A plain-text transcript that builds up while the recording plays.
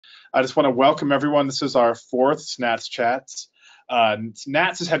I just want to welcome everyone. This is our fourth SNATS Chats.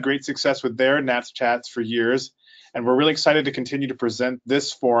 SNATS has had great success with their NATS Chats for years, and we're really excited to continue to present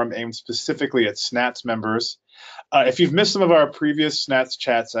this forum aimed specifically at SNATS members. If you've missed some of our previous SNATS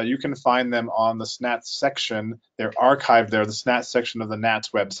Chats, you can find them on the SNATS section. They're archived there, the SNATS section of the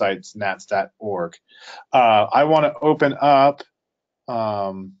NATS website, snats.org. I want to open up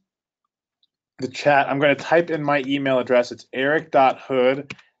the chat. I'm going to type in my email address. It's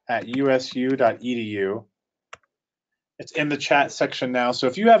eric.hood@usu.edu. It's in the chat section now. So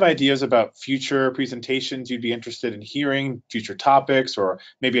if you have ideas about future presentations you'd be interested in hearing, future topics, or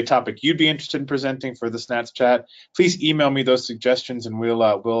maybe a topic you'd be interested in presenting for the SNATS chat, please email me those suggestions and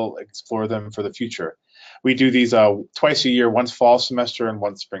we'll explore them for the future. We do these twice a year, once fall semester and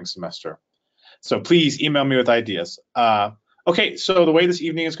once spring semester. So please email me with ideas. Okay, so the way this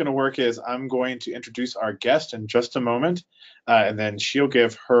evening is going to work is I'm going to introduce our guest in just a moment, and then she'll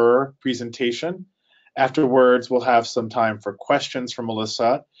give her presentation. Afterwards, we'll have some time for questions from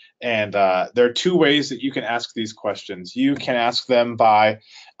Melissa, and there are two ways that you can ask these questions. You can ask them by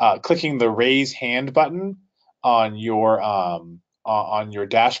clicking the raise hand button on your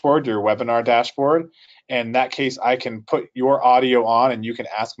dashboard, your webinar dashboard. In that case, I can put your audio on and you can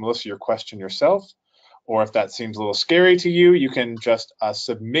ask Melissa your question yourself. Or if that seems a little scary to you, you can just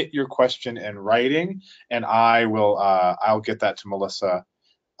submit your question in writing, and I'll get that to Melissa,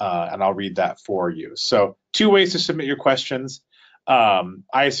 and I'll read that for you. So two ways to submit your questions.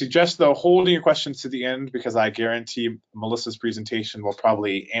 I suggest, though, holding your questions to the end, because I guarantee Melissa's presentation will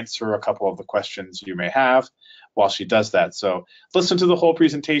probably answer a couple of the questions you may have while she does that. So listen to the whole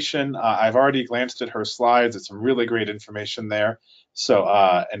presentation. I've already glanced at her slides. It's some really great information there. So,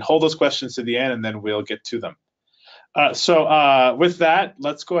 and hold those questions to the end, and then we'll get to them. So with that,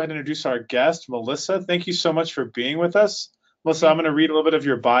 let's go ahead and introduce our guest, Melissa. Thank you so much for being with us. Melissa, I'm going to read a little bit of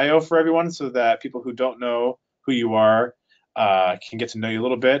your bio for everyone so that people who don't know who you are can get to know you a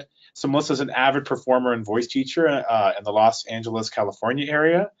little bit. So Melissa is an avid performer and voice teacher in the Los Angeles, California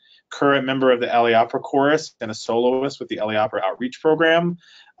area, current member of the LA Opera Chorus and a soloist with the LA Opera Outreach Program.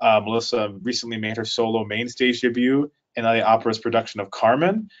 Melissa recently made her solo main stage debut in LA Opera's production of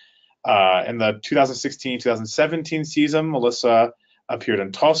Carmen. In the 2016-2017 season, Melissa appeared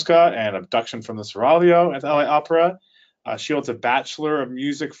in Tosca and Abduction from the Seraglio at the LA Opera. She holds a Bachelor of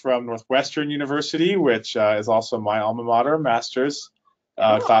Music from Northwestern University, which is also my alma mater, master's,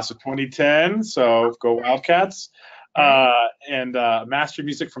 class of 2010, so go Wildcats. And Master of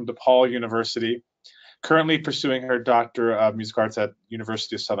Music from DePaul University. Currently pursuing her Doctor of Music Arts at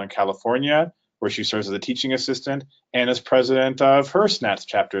University of Southern California, where she serves as a teaching assistant and is president of her SNATS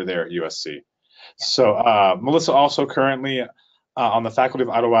chapter there at USC. So Melissa also currently on the faculty of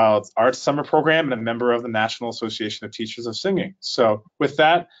Idlewild Arts Summer Program and a member of the National Association of Teachers of Singing. So with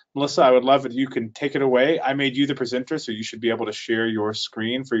that, Melissa, I would love if you can take it away. I made you the presenter, so you should be able to share your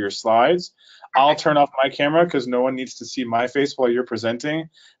screen for your slides. I'll turn off my camera because no one needs to see my face while you're presenting,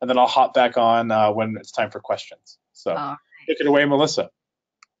 and then I'll hop back on when it's time for questions. So take it away, Melissa.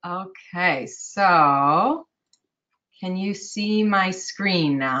 Okay, so can you see my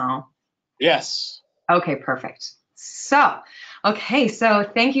screen now? Yes. Okay, perfect. So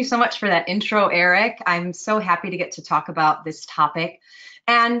thank you so much for that intro, Eric. I'm so happy to get to talk about this topic.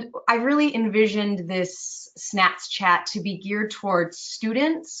 And I really envisioned this SNATS chat to be geared towards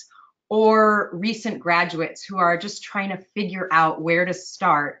students or recent graduates who are just trying to figure out where to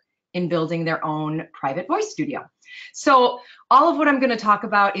start in building their own private voice studio. So all of what I'm going to talk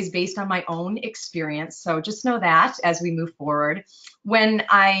about is based on my own experience. So just know that as we move forward. When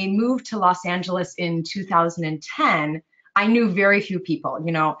I moved to Los Angeles in 2010, I knew very few people.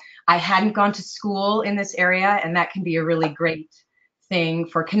 You know, I hadn't gone to school in this area, and that can be a really great thing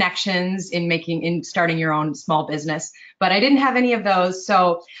for connections in starting your own small business. But I didn't have any of those.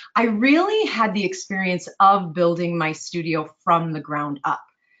 So I really had the experience of building my studio from the ground up.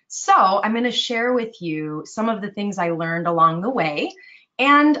 So I'm going to share with you some of the things I learned along the way,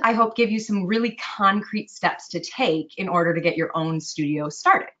 and I hope give you some really concrete steps to take in order to get your own studio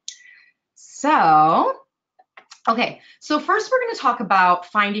started. So, okay, so first we're going to talk about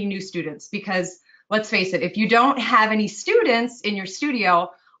finding new students, because let's face it, if you don't have any students in your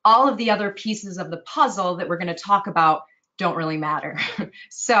studio, all of the other pieces of the puzzle that we're going to talk about don't really matter.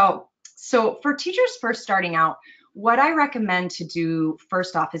 So for teachers first starting out, what I recommend to do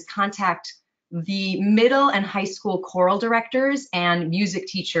first off is contact the middle and high school choral directors and music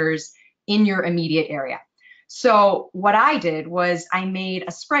teachers in your immediate area. So what I did was I made a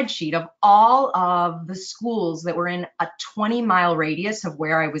spreadsheet of all of the schools that were in a 20-mile radius of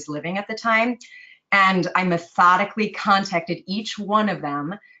where I was living at the time. And I methodically contacted each one of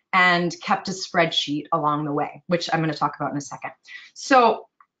them and kept a spreadsheet along the way, which I'm going to talk about in a second. So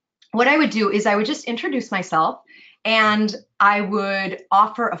what I would do is I would just introduce myself, and I would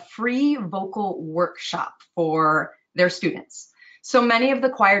offer a free vocal workshop for their students. So many of the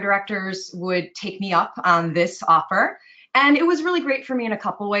choir directors would take me up on this offer. And it was really great for me in a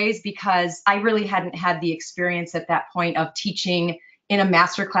couple ways, because I really hadn't had the experience at that point of teaching in a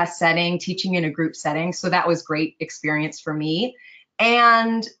masterclass setting, teaching in a group setting. So that was great experience for me.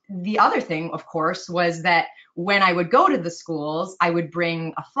 And the other thing, of course, was that when I would go to the schools, I would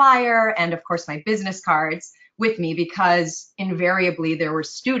bring a flyer and, of course, my business cards with me, because invariably there were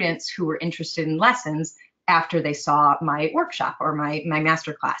students who were interested in lessons after they saw my workshop or my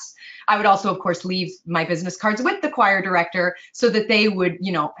masterclass. I would also, of course, leave my business cards with the choir director so that they would,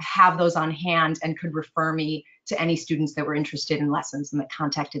 have those on hand and could refer me to any students that were interested in lessons and that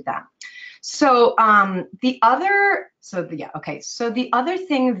contacted them. So the other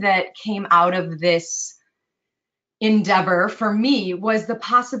thing that came out of this endeavor for me was the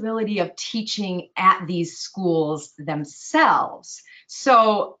possibility of teaching at these schools themselves.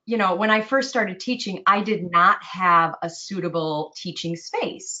 So, when I first started teaching, I did not have a suitable teaching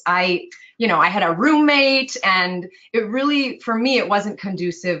space. I had a roommate, and it really, for me, it wasn't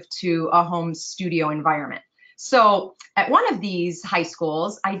conducive to a home studio environment. So at one of these high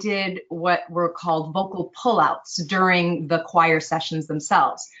schools, I did what were called vocal pullouts during the choir sessions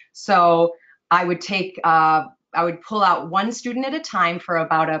themselves. So I would pull out one student at a time for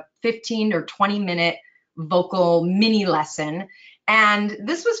about a 15 or 20 minute vocal mini lesson. And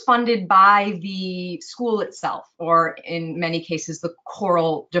this was funded by the school itself, or in many cases, the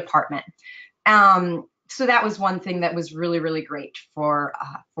choral department. So that was one thing that was really, really great for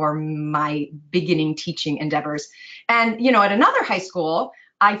my beginning teaching endeavors. And, at another high school,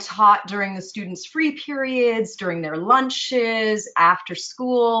 I taught during the students' free periods, during their lunches, after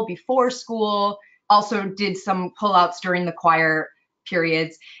school, before school, also did some pullouts during the choir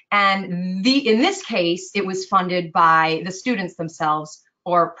periods. And in this case, it was funded by the students themselves,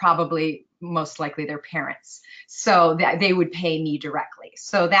 or probably most likely their parents. So that they would pay me directly.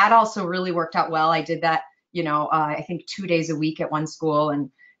 So that also really worked out well. I did that, I think 2 days a week at one school,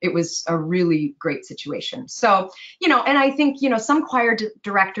 and it was a really great situation. So, and I think, some choir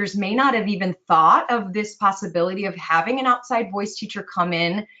directors may not have even thought of this possibility of having an outside voice teacher come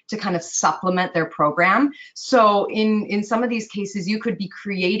in to kind of supplement their program. So in some of these cases, you could be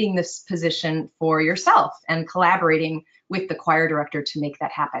creating this position for yourself and collaborating with the choir director to make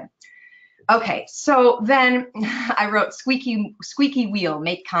that happen. Okay, so then I wrote squeaky wheel,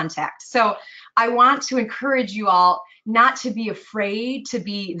 make contact. So I want to encourage you all not to be afraid to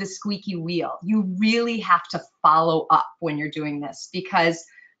be the squeaky wheel. You really have to follow up when you're doing this, because,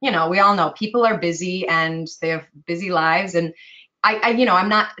 we all know people are busy and they have busy lives. And I'm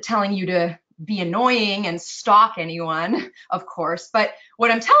not telling you to be annoying and stalk anyone, of course, but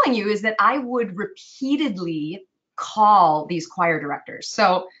what I'm telling you is that I would repeatedly call these choir directors.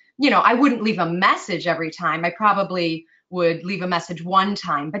 So, I wouldn't leave a message every time. I probably would leave a message one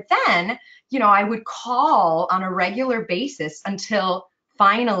time, but then, I would call on a regular basis until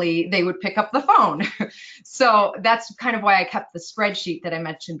finally they would pick up the phone. So that's kind of why I kept the spreadsheet that I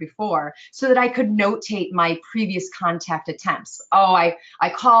mentioned before, so that I could notate my previous contact attempts. Oh, I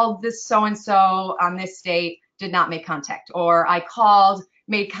called this so-and-so on this date, did not make contact. Or I called,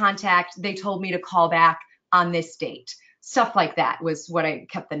 made contact, they told me to call back on this date. Stuff like that was what I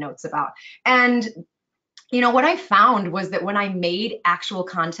kept the notes about. And what I found was that when I made actual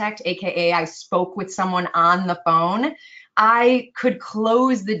contact, AKA I spoke with someone on the phone, I could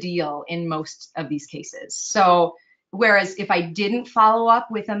close the deal in most of these cases. So whereas if I didn't follow up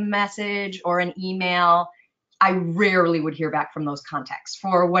with a message or an email, I rarely would hear back from those contacts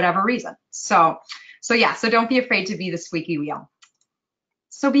for whatever reason. So don't be afraid to be the squeaky wheel.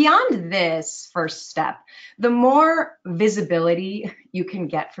 So beyond this first step, the more visibility you can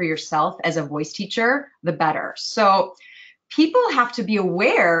get for yourself as a voice teacher, the better. So people have to be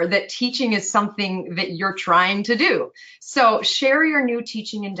aware that teaching is something that you're trying to do. So share your new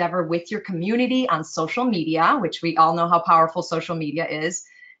teaching endeavor with your community on social media, which we all know how powerful social media is,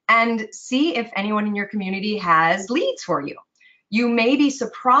 and see if anyone in your community has leads for you. You may be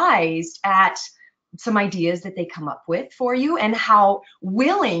surprised at some ideas that they come up with for you and how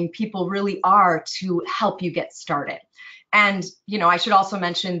willing people really are to help you get started. And, I should also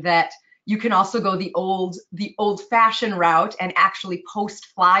mention that you can also go the old-fashioned route and actually post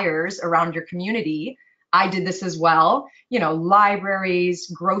flyers around your community. I did this as well. Libraries,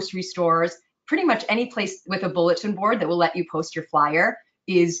 grocery stores, pretty much any place with a bulletin board that will let you post your flyer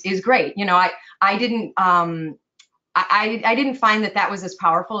is great. I didn't I didn't find that was as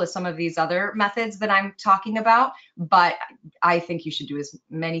powerful as some of these other methods that I'm talking about, but I think you should do as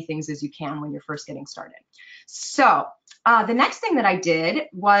many things as you can when you're first getting started. So the next thing that I did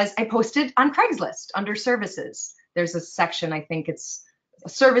was I posted on Craigslist under services. There's a section, I think it's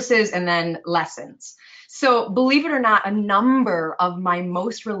services and then lessons. So believe it or not, a number of my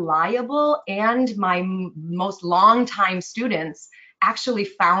most reliable and my most longtime students actually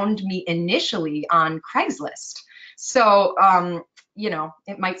found me initially on Craigslist. So, you know,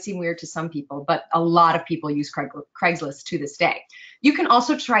 it might seem weird to some people, but a lot of people use Craigslist to this day. You can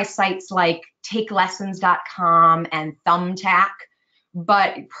also try sites like takelessons.com and Thumbtack,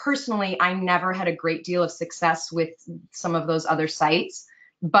 but personally, I never had a great deal of success with some of those other sites.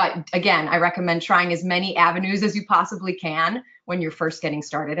 But again, I recommend trying as many avenues as you possibly can when you're first getting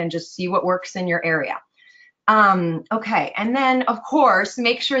started and just see what works in your area. Okay, and then of course,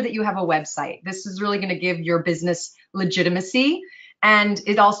 make sure that you have a website. This is really going to give your business legitimacy, and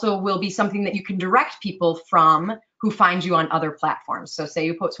it also will be something that you can direct people from who find you on other platforms. So say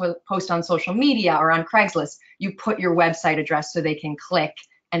you post on social media or on Craigslist, you put your website address so they can click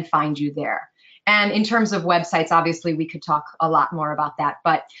and find you there. And in terms of websites, obviously we could talk a lot more about that,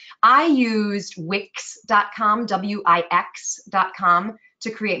 but I used Wix.com, Wix.com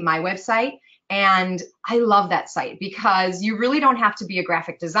to create my website. And I love that site because you really don't have to be a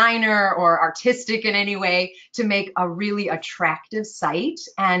graphic designer or artistic in any way to make a really attractive site.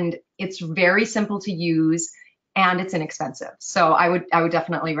 And it's very simple to use and it's inexpensive. So I would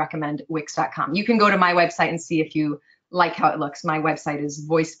definitely recommend Wix.com. You can go to my website and see if you like how it looks. My website is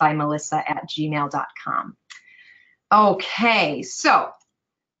voicedbymelissa@gmail.com. Okay, so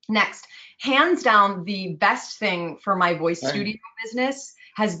next, hands down, the best thing for my voice studio business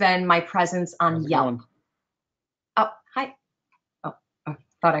has been my presence on Yelp. Oh, hi. Oh,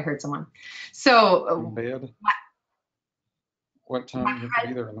 thought I heard someone. So, bed. What time do you have to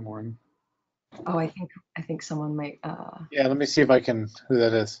be there in the morning? Oh, I think someone might. Yeah, let me see if I can. Who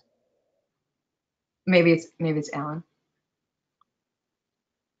that is? Maybe it's Alan.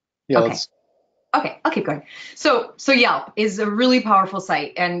 Yeah. Okay. Okay, I'll keep going. So Yelp is a really powerful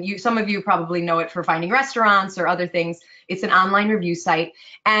site, and some of you probably know it for finding restaurants or other things. It's an online review site,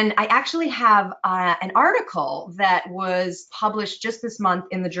 and I actually have an article that was published just this month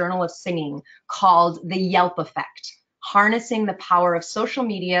in the Journal of Singing called "The Yelp Effect: Harnessing the Power of Social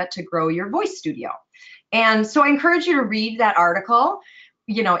Media to Grow Your Voice Studio." And so I encourage you to read that article.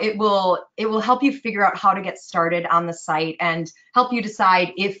 You know, it will help you figure out how to get started on the site and help you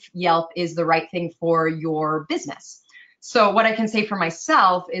decide if Yelp is the right thing for your business. So what I can say for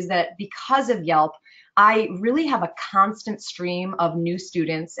myself is that because of Yelp, I really have a constant stream of new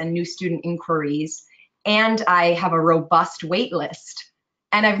students and new student inquiries, and I have a robust wait list,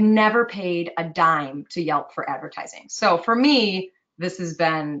 and I've never paid a dime to Yelp for advertising. So for me, this has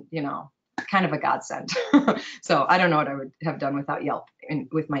been, you know, kind of a godsend. So I don't know what I would have done without Yelp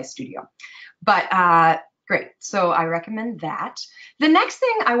with my studio. But great, so I recommend that. The next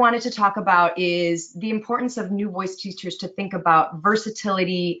thing I wanted to talk about is the importance of new voice teachers to think about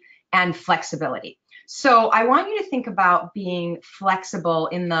versatility and flexibility. So I want you to think about being flexible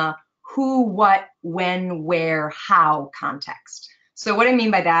in the who, what, when, where, how context. So what I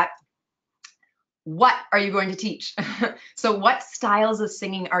mean by that, what are you going to teach? So what styles of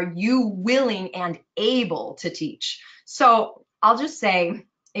singing are you willing and able to teach? So I'll just say,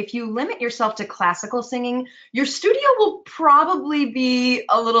 if you limit yourself to classical singing, your studio will probably be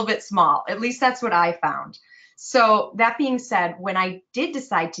a little bit small. At least that's what I found. So that being said, when I did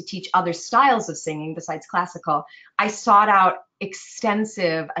decide to teach other styles of singing besides classical, I sought out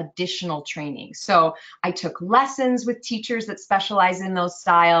extensive additional training. So I took lessons with teachers that specialize in those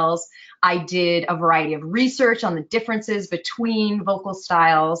styles. I did a variety of research on the differences between vocal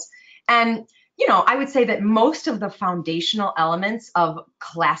styles. And, you know, I would say that most of the foundational elements of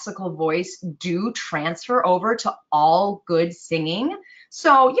classical voice do transfer over to all good singing.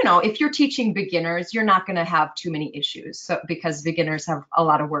 So, you know, if you're teaching beginners, you're not going to have too many issues. So, because beginners have a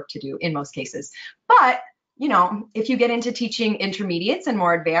lot of work to do in most cases. But, you know, if you get into teaching intermediates and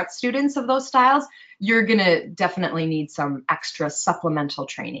more advanced students of those styles, you're going to definitely need some extra supplemental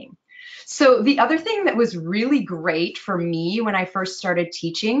training. So the other thing that was really great for me when I first started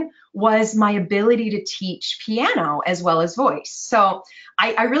teaching was my ability to teach piano as well as voice. So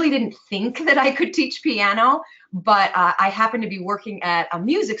I really didn't think that I could teach piano, but I happened to be working at a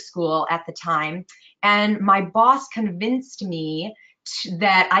music school at the time, and my boss convinced me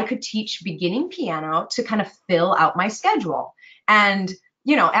that I could teach beginning piano to kind of fill out my schedule. And,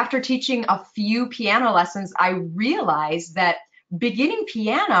 you know, after teaching a few piano lessons, I realized that beginning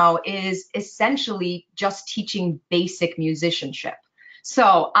piano is essentially just teaching basic musicianship.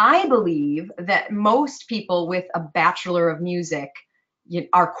 So I believe that most people with a Bachelor of Music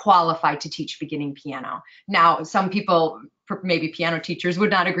are qualified to teach beginning piano. Now, some people, maybe piano teachers, would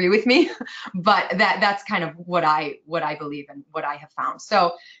not agree with me, but that's kind of what I believe and what I have found.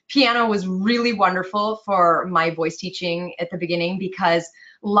 So piano was really wonderful for my voice teaching at the beginning, because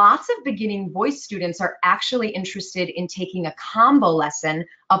lots of beginning voice students are actually interested in taking a combo lesson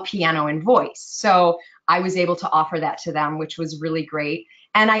of piano and voice. So I was able to offer that to them, which was really great.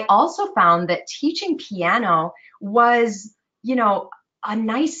 And I also found that teaching piano was, a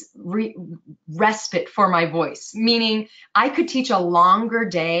nice respite for my voice, meaning I could teach a longer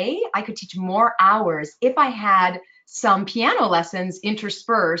day, I could teach more hours if I had some piano lessons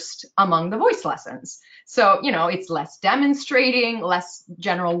interspersed among the voice lessons. So, it's less demonstrating, less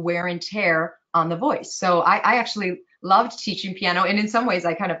general wear and tear on the voice. So I actually loved teaching piano, and in some ways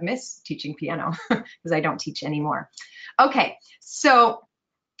I kind of miss teaching piano because I don't teach anymore. Okay, so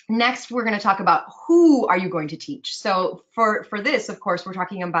next, we're going to talk about who are you going to teach. So for this, of course, we're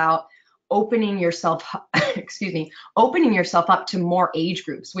talking about opening yourself, opening yourself up to more age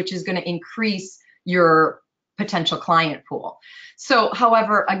groups, which is going to increase your potential client pool. So,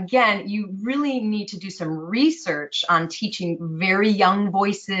 however, again, you really need to do some research on teaching very young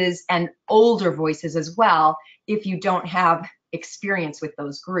voices and older voices as well, if you don't have experience with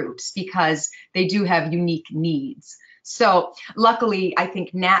those groups, because they do have unique needs. So luckily, I think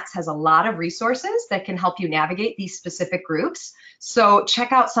SNATS has a lot of resources that can help you navigate these specific groups. So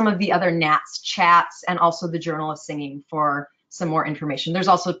check out some of the other SNATS chats and also the Journal of Singing for some more information. There's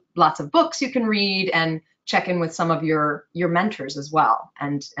also lots of books you can read, and check in with some of your mentors as well,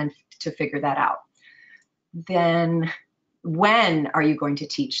 and to figure that out. Then when are you going to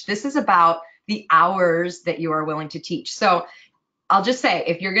teach? This is about the hours that you are willing to teach. So I'll just say,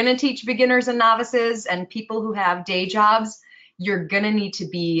 if you're going to teach beginners and novices and people who have day jobs, you're going to need to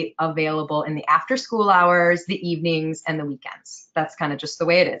be available in the after school hours, the evenings, and the weekends. That's kind of just the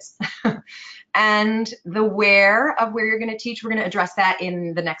way it is. And the where of where you're going to teach, we're going to address that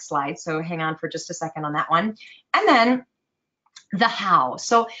in the next slide. So hang on for just a second on that one. And then the how.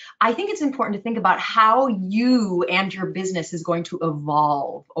 So I think it's important to think about how you and your business is going to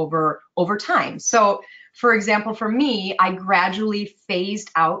evolve over time. So for example, for me, I gradually phased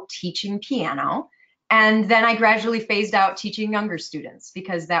out teaching piano, and then I gradually phased out teaching younger students,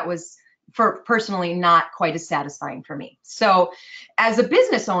 because that was personally not quite as satisfying for me. So as a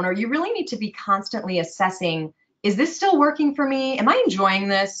business owner, you really need to be constantly assessing, is this still working for me? Am I enjoying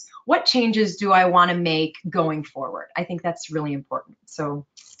this? What changes do I want to make going forward? I think that's really important. So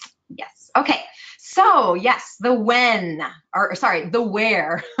yes. Okay. So yes, the when, or sorry, the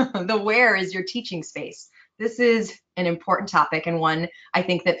where. The where is your teaching space. This is an important topic, and one I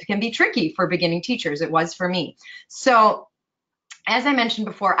think that can be tricky for beginning teachers. It was for me. So as I mentioned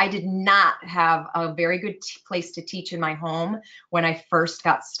before, I did not have a very good place to teach in my home when I first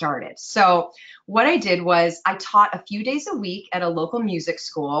got started. So what I did was I taught a few days a week at a local music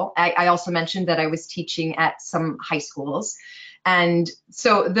school. I also mentioned that I was teaching at some high schools. And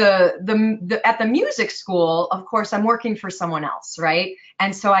so at the music school, of course, I'm working for someone else, right?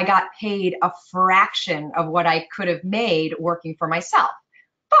 And so I got paid a fraction of what I could have made working for myself.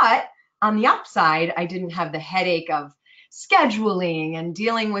 But on the upside, I didn't have the headache of scheduling and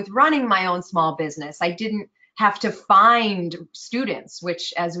dealing with running my own small business. I didn't have to find students,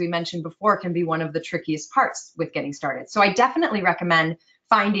 which, as we mentioned before, can be one of the trickiest parts with getting started. So I definitely recommend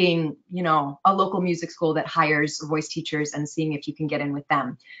finding, a local music school that hires voice teachers and seeing if you can get in with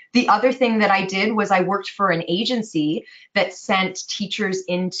them. The other thing that I did was I worked for an agency that sent teachers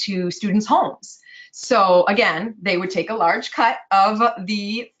into students' homes. So again, they would take a large cut of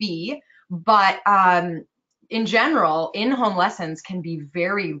the fee, but in general, in-home lessons can be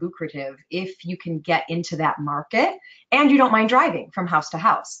very lucrative if you can get into that market and you don't mind driving from house to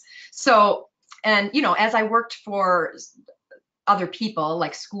house. So, and as I worked for other people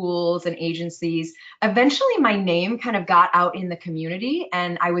like schools and agencies, eventually my name kind of got out in the community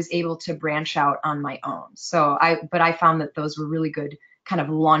and I was able to branch out on my own. So but I found that those were really good kind of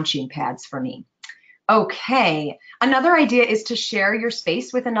launching pads for me. Okay, another idea is to share your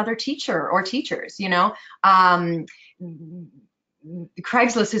space with another teacher or teachers. Craigslist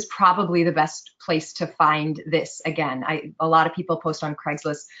is probably the best place to find this. Again, a lot of people post on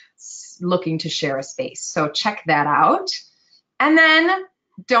Craigslist looking to share a space, so check that out. And then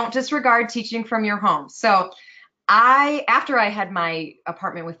don't disregard teaching from your home. So after I had my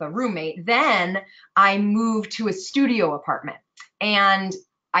apartment with a roommate, then I moved to a studio apartment, and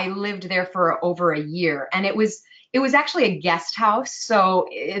I lived there for over a year, and it was it was actually a guest house. So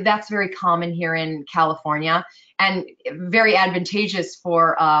that's very common here in California and very advantageous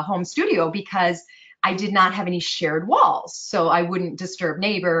for a home studio because I did not have any shared walls. So I wouldn't disturb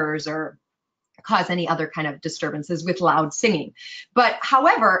neighbors or cause any other kind of disturbances with loud singing. But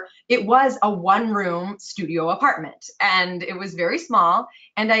however, it was a one-room studio apartment and it was very small.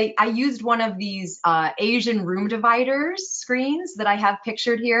 And I used one of these Asian room dividers screens that I have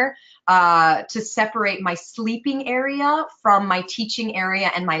pictured here to separate my sleeping area from my teaching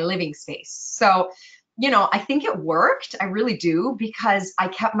area and my living space. So, you know, I think it worked. I really do, because I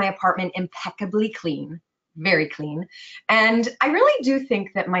kept my apartment impeccably clean. Very clean. And I really do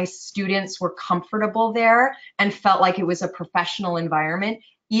think that my students were comfortable there and felt like it was a professional environment,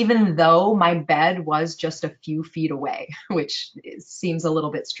 even though my bed was just a few feet away, which seems a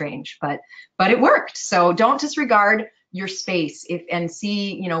little bit strange, but it worked. So don't disregard your space and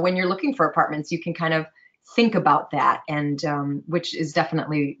see, you know, when you're looking for apartments, you can kind of think about that, and which is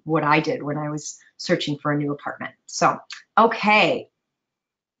definitely what I did when I was searching for a new apartment. So, okay.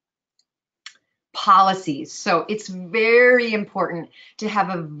 Policies. So it's very important to have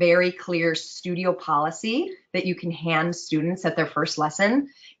a very clear studio policy that you can hand students at their first lesson.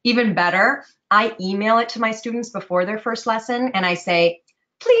 Even better, I email it to my students before their first lesson and I say,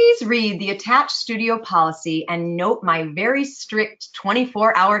 please read the attached studio policy and note my very strict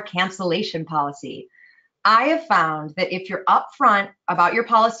 24-hour cancellation policy. I have found that if you're upfront about your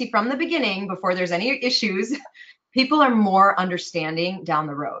policy from the beginning before there's any issues, people are more understanding down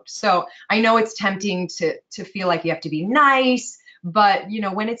the road. So I know it's tempting to feel like you have to be nice, but you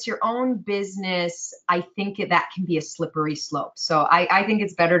know, when it's your own business, I think that can be a slippery slope. So I think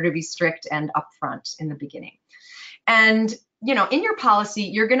it's better to be strict and upfront in the beginning. And you know, in your policy,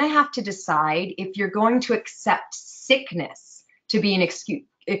 you're going to have to decide if you're going to accept sickness to be an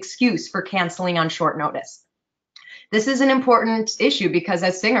excuse for canceling on short notice. This is an important issue because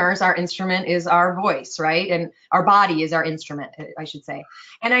as singers, our instrument is our voice, right? And our body is our instrument, I should say.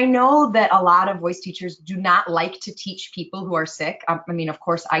 And I know that a lot of voice teachers do not like to teach people who are sick. I mean, of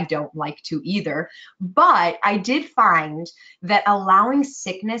course, I don't like to either. But I did find that allowing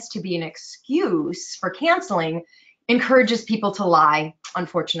sickness to be an excuse for canceling encourages people to lie,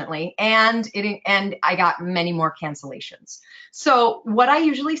 unfortunately, and I got many more cancellations. So what I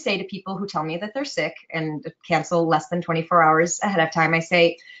usually say to people who tell me that they're sick and cancel less than 24 hours ahead of time, I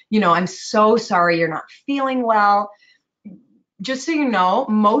say, you know, I'm so sorry you're not feeling well. Just so you know,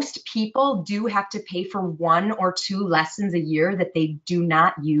 most people do have to pay for 1 or 2 lessons a year that they do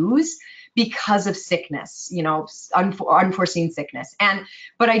not use because of sickness, you know, unforeseen sickness.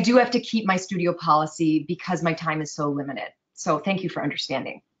 But I do have to keep my studio policy because my time is so limited. So thank you for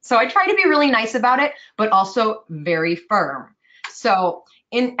understanding. So I try to be really nice about it, but also very firm. So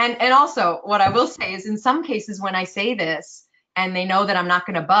and also what I will say is in some cases when I say this and they know that I'm not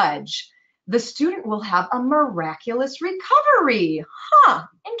going to budge, the student will have a miraculous recovery. Huh,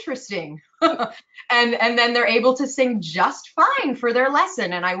 interesting. and then they're able to sing just fine for their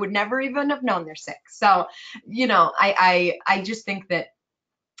lesson, and I would never even have known they're sick. So, you know, I just think that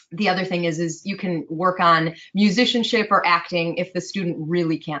the other thing is you can work on musicianship or acting if the student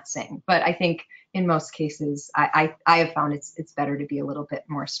really can't sing. But I think in most cases, I have found it's better to be a little bit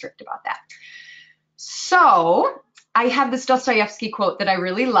more strict about that. So I have this Dostoevsky quote that I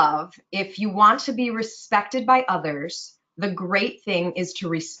really love. If you want to be respected by others, the great thing is to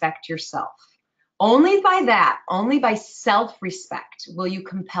respect yourself. Only by self-respect will you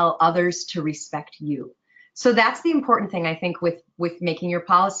compel others to respect you. So that's the important thing, I think, with making your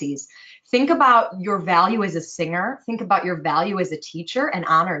policies. Think about your value as a singer, think about your value as a teacher, and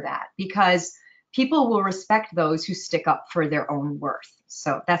honor that, because people will respect those who stick up for their own worth.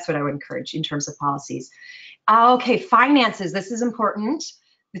 So that's what I would encourage in terms of policies. Okay, finances, this is important.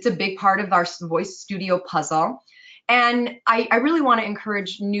 It's a big part of our voice studio puzzle. And I really want to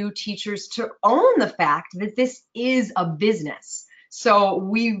encourage new teachers to own the fact that this is a business. So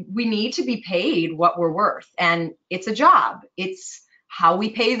we need to be paid what we're worth, and it's a job. It's how we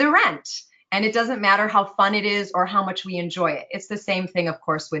pay the rent. And it doesn't matter how fun it is or how much we enjoy it. It's the same thing, of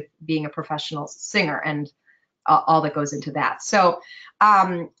course, with being a professional singer and all that goes into that. So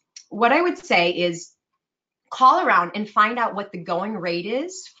what I would say is call around and find out what the going rate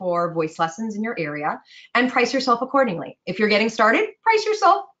is for voice lessons in your area and price yourself accordingly. If you're getting started, price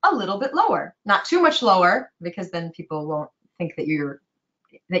yourself a little bit lower, not too much lower, because then people won't think that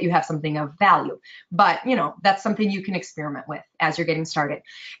you have something of value. But you know, that's something you can experiment with as you're getting started.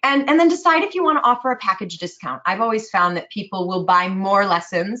 And then decide if you want to offer a package discount. I've always found that people will buy more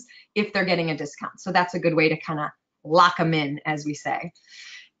lessons if they're getting a discount. So that's a good way to kind of lock them in, as we say.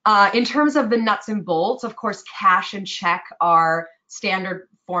 In terms of the nuts and bolts, of course, cash and check are standard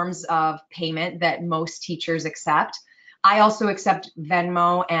forms of payment that most teachers accept. I also accept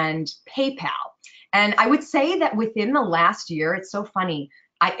Venmo and PayPal. And I would say that within the last year, it's so funny,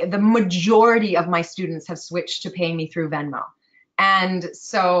 the majority of my students have switched to paying me through Venmo. And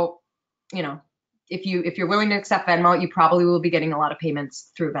so, you know, if you're willing to accept Venmo, you probably will be getting a lot of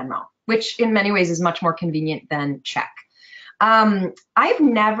payments through Venmo, which in many ways is much more convenient than check. I've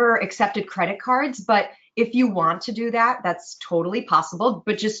never accepted credit cards, but if you want to do that, that's totally possible,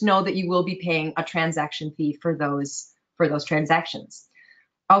 but just know that you will be paying a transaction fee for those transactions.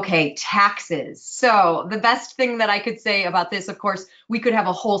 Okay, taxes. So the best thing that I could say about this, of course, we could have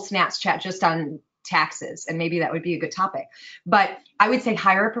a whole SNATS chat just on taxes, and maybe that would be a good topic. But I would say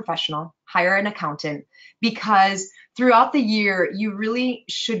hire a professional, hire an accountant, because throughout the year, you really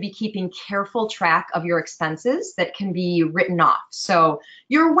should be keeping careful track of your expenses that can be written off. So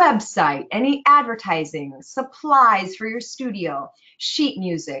your website, any advertising, supplies for your studio, sheet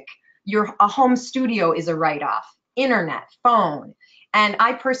music, a home studio is a write-off, internet, phone. And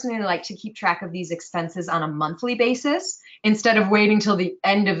I personally like to keep track of these expenses on a monthly basis instead of waiting till the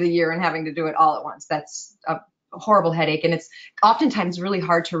end of the year and having to do it all at once. That's a horrible headache, and it's oftentimes really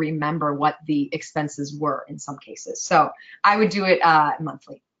hard to remember what the expenses were in some cases. So I would do it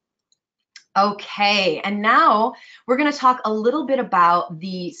monthly. Okay, and now we're going to talk a little bit about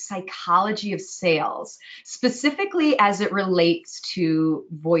the psychology of sales, specifically as it relates to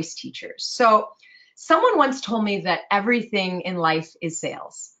voice teachers. So someone once told me that everything in life is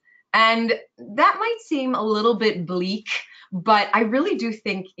sales, and that might seem a little bit bleak, but I really do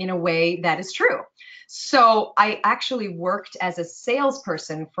think in a way that is true. So I actually worked as a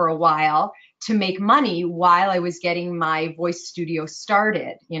salesperson for a while to make money while I was getting my voice studio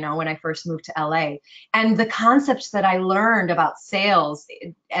started, you know, when I first moved to LA. And the concepts that I learned about sales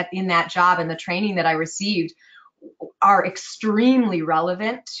in that job and the training that I received are extremely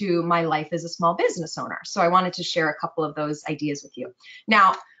relevant to my life as a small business owner. So I wanted to share a couple of those ideas with you.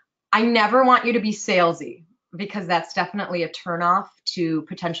 Now, I never want you to be salesy, because that's definitely a turnoff to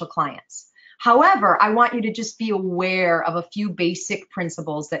potential clients. However, I want you to just be aware of a few basic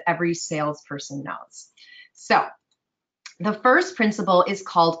principles that every salesperson knows. So the first principle is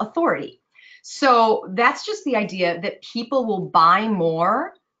called authority. So that's just the idea that people will buy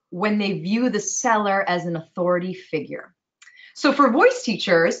more when they view the seller as an authority figure. So for voice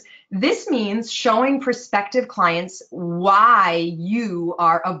teachers, this means showing prospective clients why you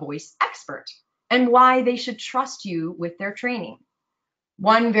are a voice expert and why they should trust you with their training.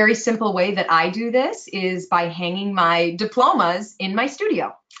 One very simple way that I do this is by hanging my diplomas in my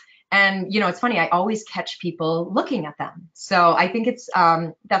studio. And, you know, it's funny, I always catch people looking at them. So I think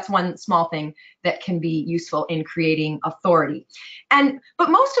that's one small thing that can be useful in creating authority.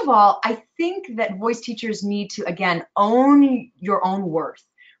 But most of all, I think that voice teachers need to, again, own your own worth.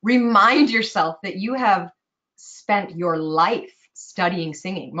 Remind yourself that you have spent your life studying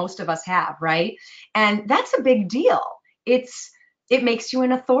singing. Most of us have, right? And that's a big deal. It makes you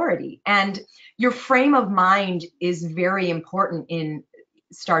an authority. And your frame of mind is very important in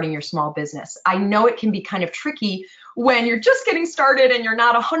starting your small business. I know it can be kind of tricky when you're just getting started and you're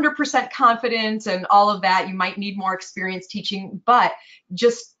not 100% confident and all of that. You might need more experience teaching, but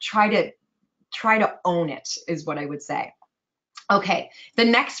just try to own it is what I would say. Okay, the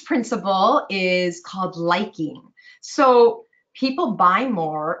next principle is called liking. So people buy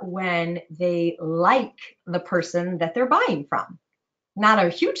more when they like the person that they're buying from. Not a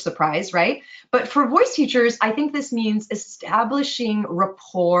huge surprise, right? But for voice teachers, I think this means establishing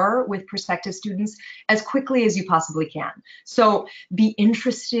rapport with prospective students as quickly as you possibly can. So be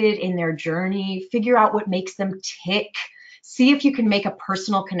interested in their journey, figure out what makes them tick, see if you can make a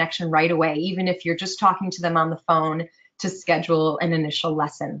personal connection right away, even if you're just talking to them on the phone to schedule an initial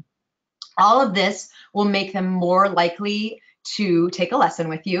lesson. All of this will make them more likely to take a lesson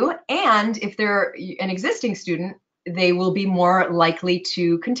with you. And if they're an existing student, they will be more likely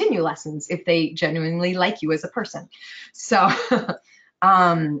to continue lessons if they genuinely like you as a person. So,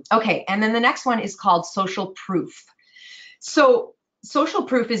 okay, and then the next one is called social proof. So social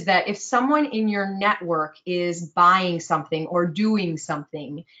proof is that if someone in your network is buying something or doing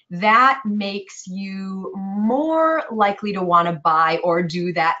something, that makes you more likely to want to buy or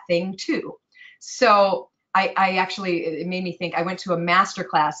do that thing too. So I actually, it made me think, I went to a master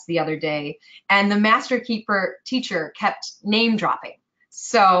class the other day and the master teacher kept name dropping.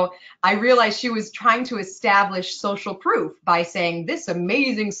 So I realized she was trying to establish social proof by saying, this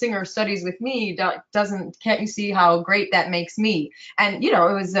amazing singer studies with me, can't you see how great that makes me? And, you know,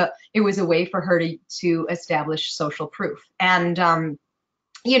 it was a way for her to establish social proof. And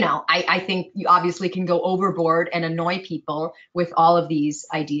you know, I think you obviously can go overboard and annoy people with all of these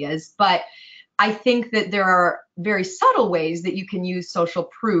ideas, but I think that there are very subtle ways that you can use social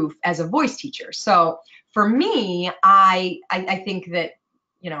proof as a voice teacher. So for me, I think that,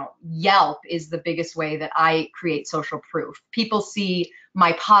 you know, Yelp is the biggest way that I create social proof. People see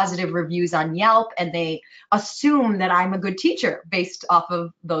my positive reviews on Yelp and they assume that I'm a good teacher based off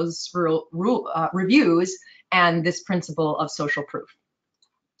of those reviews and this principle of social proof.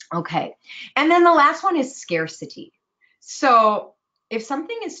 Okay, and then the last one is scarcity. So if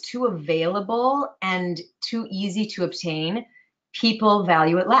something is too available and too easy to obtain, people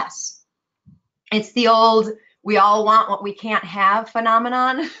value it less. It's the old, we all want what we can't have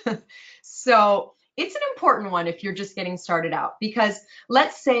phenomenon. So it's an important one if you're just getting started out, because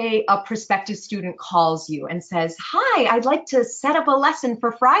let's say a prospective student calls you and says, hi, I'd like to set up a lesson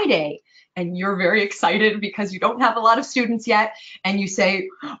for Friday. And you're very excited because you don't have a lot of students yet. And you say,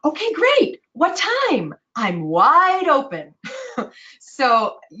 okay, great. What time? I'm wide open.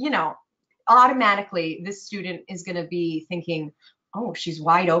 So, you know, automatically this student is going to be thinking, oh, she's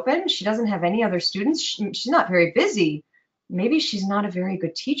wide open. She doesn't have any other students. She's not very busy. Maybe she's not a very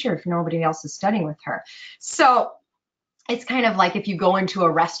good teacher if nobody else is studying with her. So it's kind of like if you go into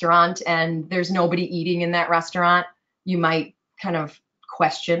a restaurant and there's nobody eating in that restaurant, you might kind of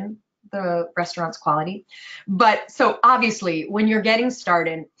question the restaurant's quality. But so obviously when you're getting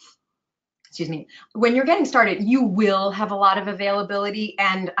started, when you're getting started, you will have a lot of availability.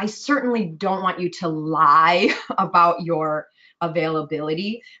 And I certainly don't want you to lie about your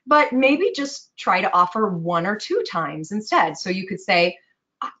availability, but maybe just try to offer 1 or 2 times instead. So you could say,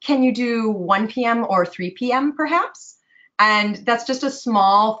 can you do 1 p.m. or 3 p.m. perhaps? And that's just a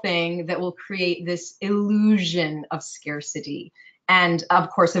small thing that will create this illusion of scarcity. And of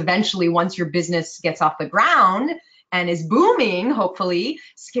course, eventually, once your business gets off the ground and is booming, hopefully,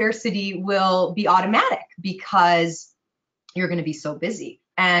 scarcity will be automatic because you're going to be so busy.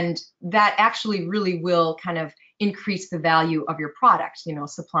 And that actually really will kind of increase the value of your product, you know,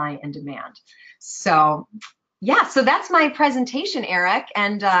 supply and demand. So yeah, so that's my presentation, Errik,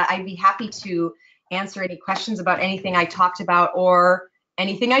 and I'd be happy to answer any questions about anything I talked about or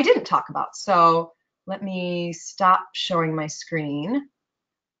anything I didn't talk about. So let me stop showing my screen.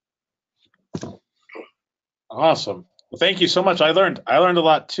 Awesome. Well, thank you so much. I learned a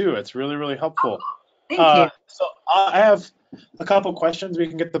lot too. It's really, really helpful. Thank you. So I have a couple questions. We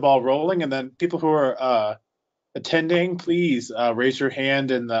can get the ball rolling, and then people who are attending, please raise your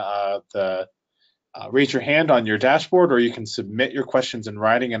hand in raise your hand on your dashboard, or you can submit your questions in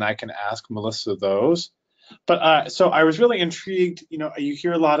writing, and I can ask Melissa those. But so I was really intrigued. You know, you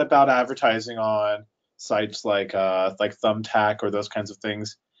hear a lot about advertising on sites like Thumbtack or those kinds of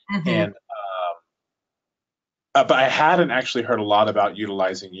things, and but I hadn't actually heard a lot about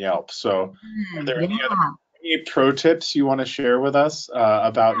utilizing Yelp. So, are there any pro tips you want to share with us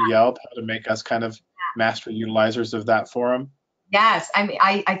about Yelp, how to make us kind of master utilizers of that forum? Yes, I mean,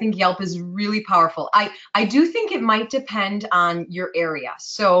 I think Yelp is really powerful. I do think it might depend on your area.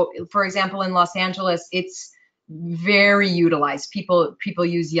 So, for example, in Los Angeles, it's very utilized. People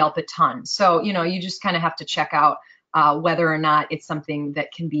use Yelp a ton. So, you know, you just kind of have to check out whether or not it's something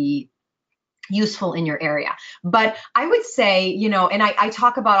that can be useful in your area. But I would say, you know, and I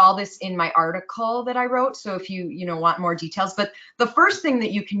talk about all this in my article that I wrote. So if you know, want more details, but the first thing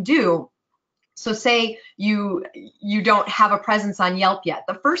that you can do, so say you don't have a presence on Yelp yet,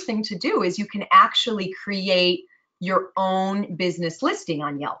 the first thing to do is you can actually create your own business listing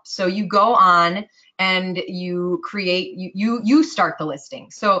on Yelp. So you go on and you create, you start the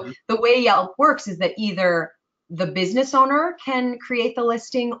listing. So the way Yelp works is that either the business owner can create the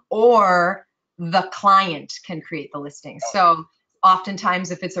listing or the client can create the listing. So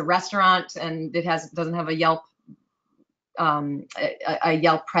oftentimes if it's a restaurant and it doesn't have a Yelp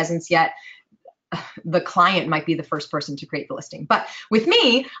Yelp presence yet, the client might be the first person to create the listing. But with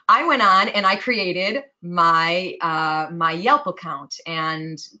me, I went on and I created my my Yelp account,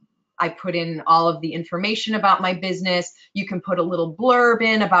 and I put in all of the information about my business. You can put a little blurb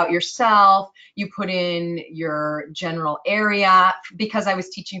in about yourself. You put in your general area. Because I was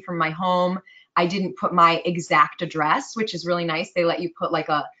teaching from my home, I didn't put my exact address, which is really nice. They let you put like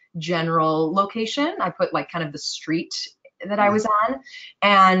a general location. I put like kind of the street that I was on.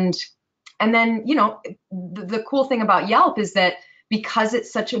 And then, you know, the cool thing about Yelp is that because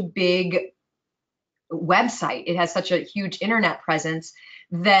it's such a big website, it has such a huge internet presence,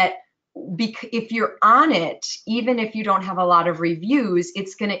 that if you're on it, even if you don't have a lot of reviews,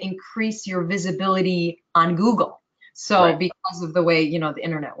 it's going to increase your visibility on Google. So because of the way, you know, the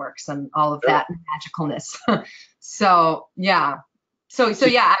internet works and all of that magicalness. So yeah, So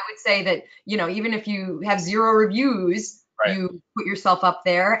yeah, I would say that, even if you have 0 reviews, Right. you put yourself up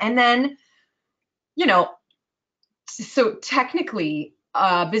there. And then, so technically,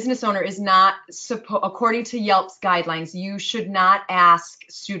 a business owner is not according to Yelp's guidelines, you should not ask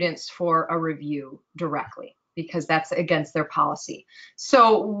students for a review directly, because that's against their policy.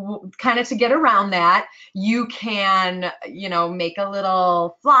 So kind of to get around that, you can, make a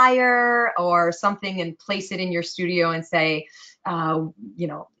little flyer or something and place it in your studio and say, I'm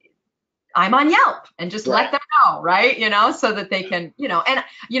on Yelp, and just let them know, right? So that they can, and,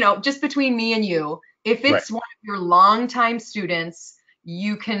 just between me and you, if it's one of your longtime students,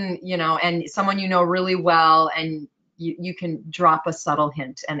 you can, and someone really well, and you can drop a subtle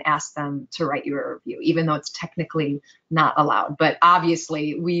hint and ask them to write you a review, even though it's technically not allowed. But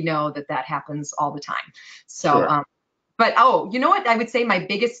obviously, we know that happens all the time. So, but you know what? I would say my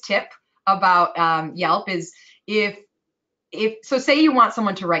biggest tip about Yelp is so say you want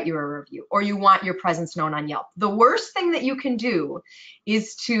someone to write you a review, or you want your presence known on Yelp. The worst thing that you can do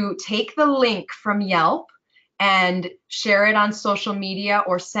is to take the link from Yelp and share it on social media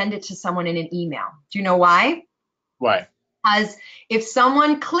or send it to someone in an email. Do you know why? Why? Because if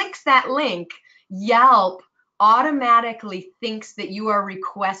someone clicks that link, Yelp automatically thinks that you are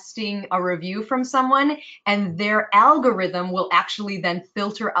requesting a review from someone, and their algorithm will actually then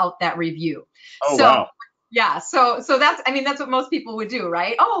filter out that review. Oh, wow. Yeah, so that's what most people would do,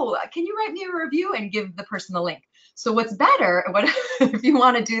 right? Oh, can you write me a review, and give the person the link. So what's better, if you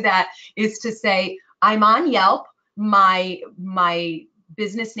want to do that, is to say, I'm on Yelp. My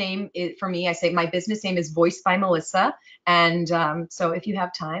business name is, for me, I say my business name is Voiced by Melissa, and so if you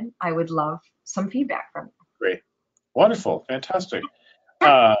have time, I would love some feedback from you. Great, wonderful, fantastic.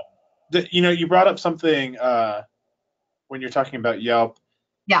 You brought up something when you're talking about Yelp.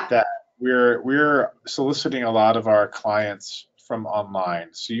 Yeah. That we're soliciting a lot of our clients from online.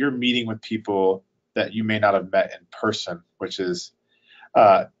 So you're meeting with people that you may not have met in person, which is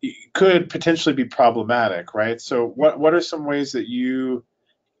could potentially be problematic, right? So what are some ways that you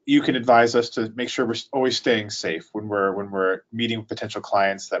can advise us to make sure we're always staying safe when we're meeting with potential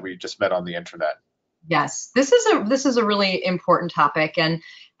clients that we just met on the internet? Yes, this is a really important topic, and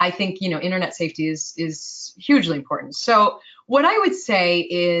I think internet safety is hugely important. So what I would say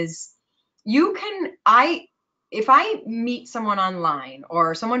is, if I meet someone online,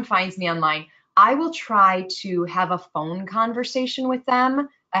 or someone finds me online, I will try to have a phone conversation with them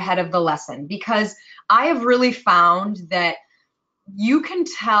ahead of the lesson, because I have really found that you can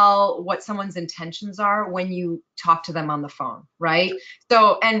tell what someone's intentions are when you talk to them on the phone, right?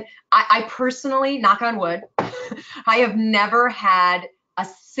 So, and I personally, knock on wood, I have never had a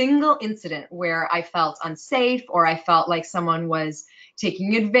single incident where I felt unsafe, or I felt like someone was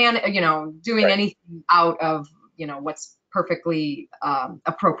taking advantage, doing anything out of, what's perfectly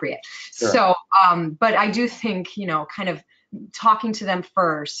appropriate. Sure. So, but I do think, kind of talking to them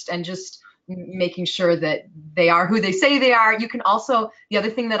first, and just making sure that they are who they say they are. You can also, the other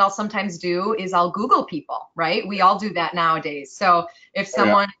thing that I'll sometimes do is I'll Google people, right? We all do that nowadays. So if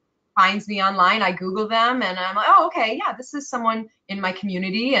someone finds me online, I Google them, and I'm like, oh, okay, yeah, this is someone in my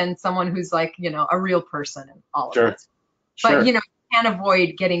community, and someone who's like, a real person, and all of that. But, you can't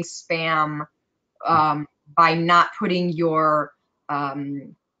avoid getting spam by not putting your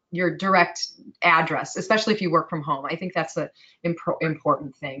direct address, especially if you work from home. I think that's an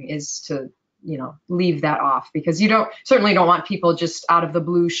important thing, is to leave that off, because you certainly don't want people just out of the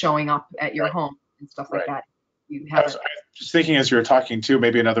blue showing up at your home and stuff like that. I was just thinking, as you were talking too,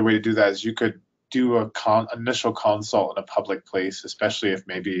 maybe another way to do that is you could do a initial consult in a public place, especially if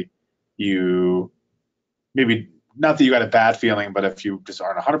maybe not that you got a bad feeling, but if you just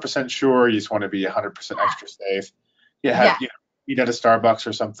aren't 100% sure, you just want to be 100% extra safe. Meet at a Starbucks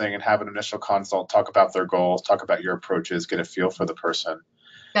or something and have an initial consult, talk about their goals, talk about your approaches, get a feel for the person.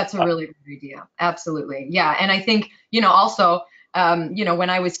 That's a really good idea. Absolutely. Yeah. And I think, also, when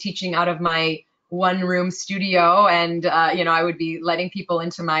I was teaching out of my one-room studio, and, I would be letting people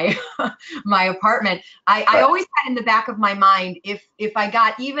into my my apartment, I always had in the back of my mind, if I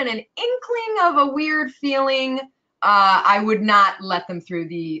got even an inkling of a weird feeling, I would not let them through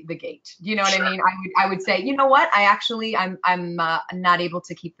the gate. Do you know what I mean? I would say, you know what? I'm not able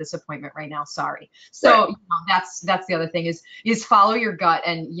to keep this appointment right now. Sorry. So that's the other thing, is follow your gut,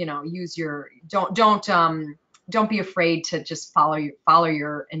 and use your don't be afraid to just follow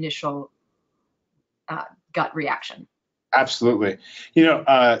your initial gut reaction. Absolutely.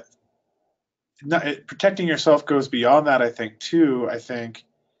 Protecting yourself goes beyond that, I think, too. I think,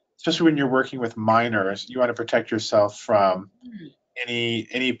 especially when you're working with minors, you want to protect yourself from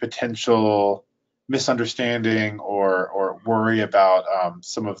any potential misunderstanding or worry about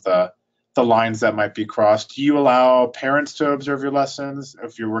some of the lines that might be crossed. Do you allow parents to observe your lessons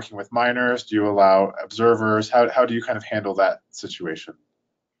if you're working with minors? Do you allow observers? How do you kind of handle that situation?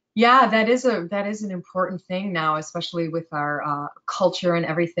 Yeah, that is an important thing now, especially with our culture and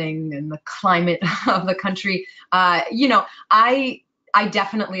everything and the climate of the country. I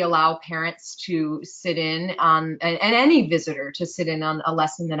definitely allow parents to sit in on and any visitor to sit in on a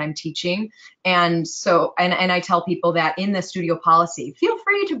lesson that I'm teaching. And so and I tell people that in the studio policy, feel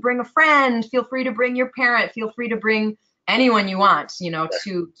free to bring a friend, feel free to bring your parent, feel free to bring anyone you want,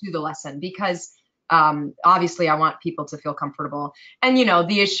 to the lesson, because obviously I want people to feel comfortable. And,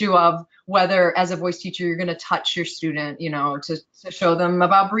 the issue of whether as a voice teacher, you're going to touch your student, to show them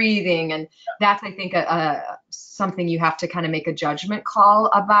about breathing. And that's, I think, something you have to kind of make a judgment call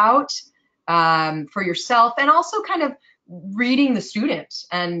about for yourself, and also kind of reading the student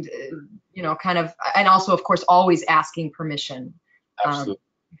and, and also, of course, always asking permission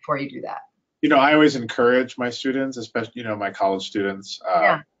before you do that. I always encourage my students, especially, my college students,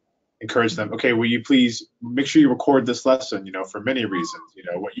 encourage them, okay, will you please make sure you record this lesson, for many reasons.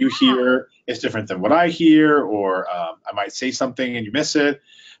 What you hear is different than what I hear, or I might say something and you miss it.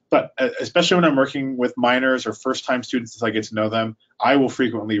 But especially when I'm working with minors or first-time students, as I get to know them, I will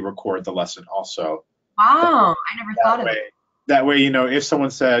frequently record the lesson also. Wow, I never thought of it. That way, if someone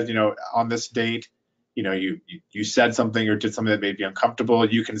said, on this date, you said something or did something that made me uncomfortable,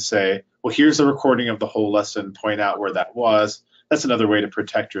 you can say, well, here's a recording of the whole lesson, point out where that was. That's another way to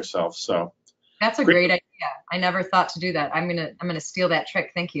protect yourself. So that's a great idea. I never thought to do that. I'm gonna steal that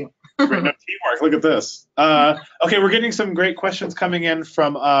trick. Thank you. Great, no, teamwork. Look at this. Okay, we're getting some great questions coming in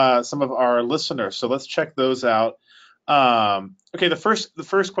from some of our listeners. So let's check those out. Okay, the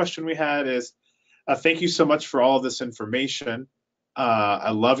first question we had is, thank you so much for all of this information.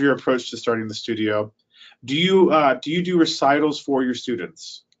 I love your approach to starting the studio. Do you do recitals for your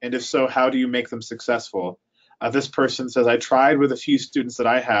students? And if so, how do you make them successful? This person says, I tried with a few students that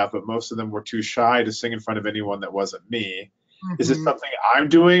I have, but most of them were too shy to sing in front of anyone that wasn't me. Mm-hmm. Is this something I'm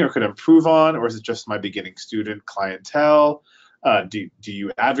doing or could improve on, or is it just my beginning student clientele? Do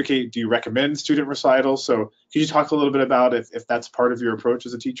you advocate, do you recommend student recitals? So could you talk a little bit about if that's part of your approach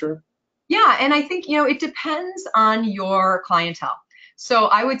as a teacher? Yeah, and I think, it depends on your clientele. So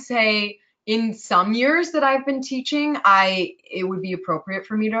I would say in some years that I've been teaching, it would be appropriate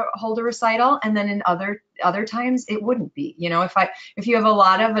for me to hold a recital, and then in other times it wouldn't be. If you have a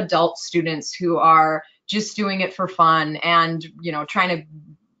lot of adult students who are just doing it for fun and trying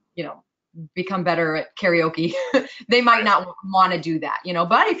to become better at karaoke, they might not want to do that,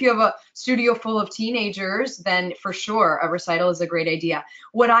 but if you have a studio full of teenagers, then for sure a recital is a great idea.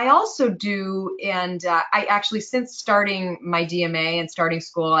 What I also do, and I actually, since starting my DMA and starting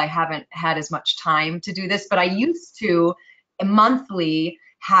school, I haven't had as much time to do this, but I used to monthly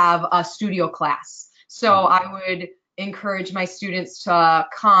have a studio class. So I would encourage my students to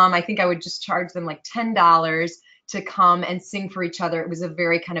come. I think I would just charge them like $10 to come and sing for each other. It was a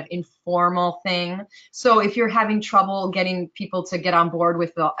very kind of informal thing. So if you're having trouble getting people to get on board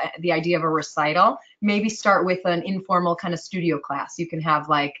with the idea of a recital, maybe start with an informal kind of studio class. You can have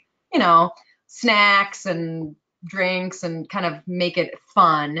snacks and drinks and kind of make it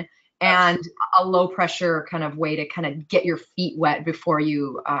fun, and a low pressure kind of way to kind of get your feet wet before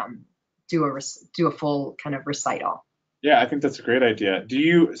you do a full kind of recital. Yeah, I think that's a great idea. Do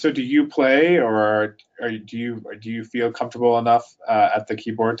you play, or do you feel comfortable enough at the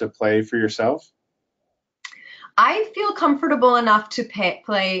keyboard to play for yourself? I feel comfortable enough to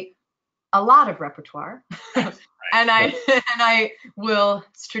play a lot of repertoire, right. and I will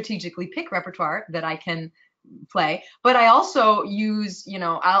strategically pick repertoire that I can play. But I also use,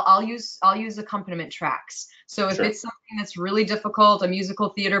 I'll use accompaniment tracks. So if it's something that's really difficult, a musical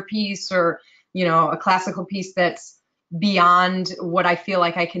theater piece or a classical piece that's beyond what I feel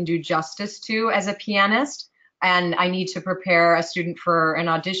like I can do justice to as a pianist, and I need to prepare a student for an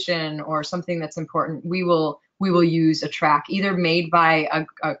audition or something that's important, we will use a track either made by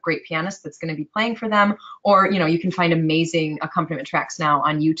a great pianist that's going to be playing for them, or you can find amazing accompaniment tracks now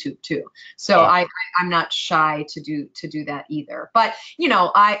on YouTube too. So I'm not shy to do that either. But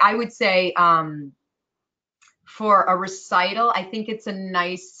I would say for a recital, I think it's a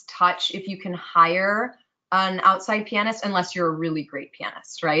nice touch if you can hire an outside pianist, unless you're a really great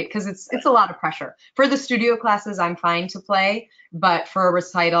pianist, right? Because it's a lot of pressure. For the studio classes, I'm fine to play, but for a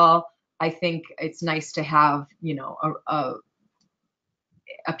recital, I think it's nice to have,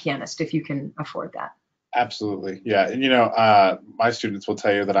 a pianist if you can afford that. Absolutely. Yeah. And my students will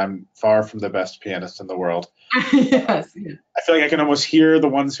tell you that I'm far from the best pianist in the world. Yes. Yeah. I feel like I can almost hear the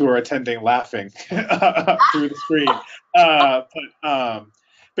ones who are attending laughing through the screen. But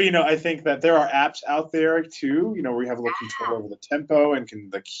I think that there are apps out there too, where you have a little control over the tempo and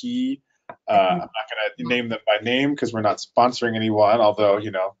the key. I'm not going to name them by name because we're not sponsoring anyone, although,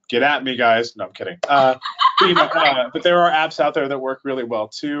 get at me, guys. No, I'm kidding. But there are apps out there that work really well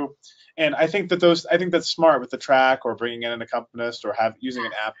too. And I think that's smart with the track or bringing in an accompanist or using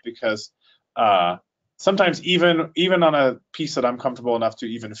an app because sometimes even on a piece that I'm comfortable enough to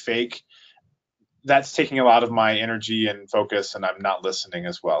even fake, that's taking a lot of my energy and focus, and I'm not listening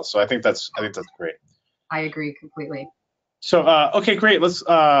as well. So I think that's great. I agree completely. So okay, great. Let's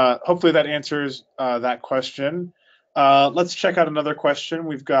hopefully that answers that question. Let's check out another question.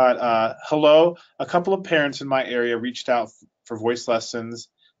 We've got hello. A couple of parents in my area reached out for voice lessons.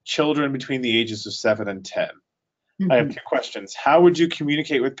 Children between the ages of 7 and 10. I have 2 questions. How would you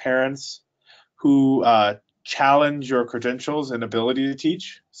communicate with parents who challenge your credentials and ability to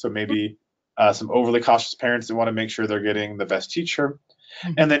teach? So maybe some overly cautious parents that want to make sure they're getting the best teacher.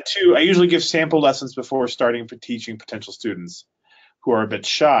 And then 2, I usually give sample lessons before starting for teaching potential students who are a bit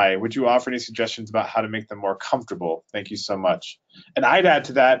shy. Would you offer any suggestions about how to make them more comfortable? Thank you so much. And I'd add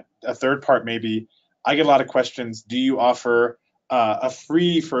to that a third part maybe. I get a lot of questions. Do you offer a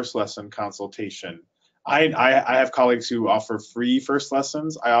free first lesson consultation? I have colleagues who offer free first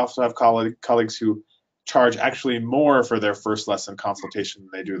lessons. I also have colleagues who charge actually more for their first lesson consultation than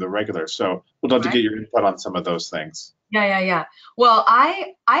they do the regular. So we'd love to get your input on some of those things. Yeah. Well,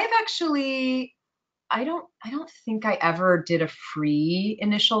 I've actually I don't think I ever did a free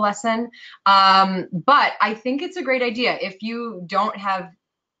initial lesson. But I think it's a great idea. If you don't have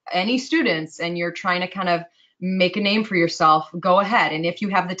any students and you're trying to kind of make a name for yourself, go ahead. And if you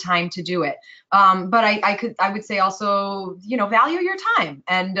have the time to do it. But I would say also, value your time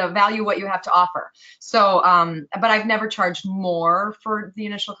and value what you have to offer. So, but I've never charged more for the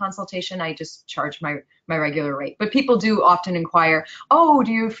initial consultation. I just charge my regular rate. But people do often inquire, oh,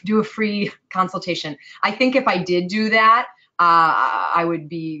 do you do a free consultation? I think if I did do that, I would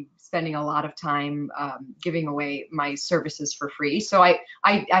be spending a lot of time giving away my services for free. So I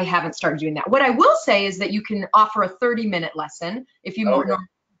haven't started doing that. What I will say is that you can offer a 30-minute lesson if you more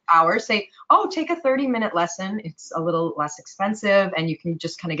hours. Say, oh, take a 30-minute lesson. It's a little less expensive, and you can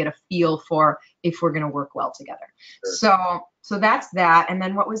just kind of get a feel for if we're going to work well together. Sure. So that's that. And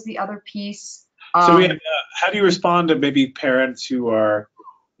then what was the other piece? So we have, how do you respond to maybe parents who are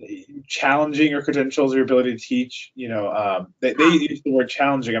challenging your credentials or your ability to teach? They use the word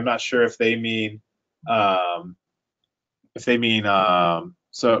challenging. I'm not sure if they mean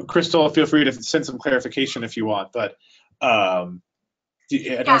so Crystal, feel free to send some clarification if you want, but I'm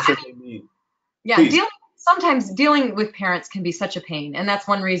not sure if they mean. Yeah, sometimes dealing with parents can be such a pain, and that's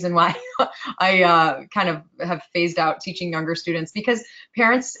one reason why I kind of have phased out teaching younger students, because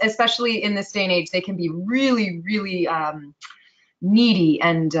parents, especially in this day and age, they can be really, really needy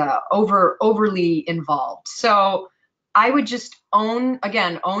and overly involved. So I would just own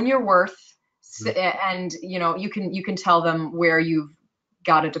your worth, and you can tell them where you've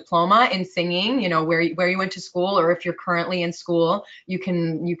got a diploma in singing, where you went to school, or if you're currently in school, you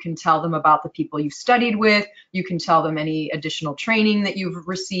can tell them about the people you studied with. You can tell them any additional training that you've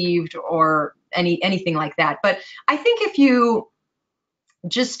received or anything like that. But I think if you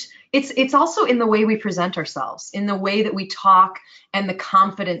just, it's also in the way we present ourselves, in the way that we talk and the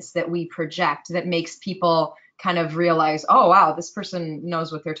confidence that we project that makes people kind of realize, oh, wow, this person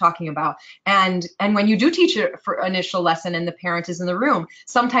knows what they're talking about. And when you do teach it for initial lesson and the parent is in the room,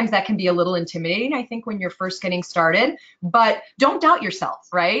 sometimes that can be a little intimidating, I think, when you're first getting started. But don't doubt yourself,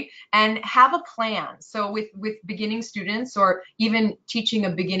 right? And have a plan. So with beginning students, or even teaching a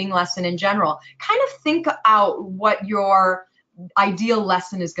beginning lesson in general, kind of think out what your ideal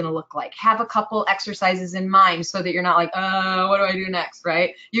lesson is going to look like. Have a couple exercises in mind so that you're not like, what do I do next,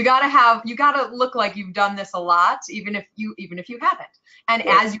 right? You got to look like you've done this a lot, even if you haven't. And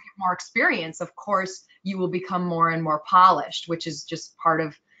as you get more experience, of course, you will become more and more polished, which is just part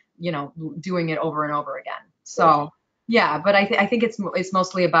of, doing it over and over again. So yeah, but I think it's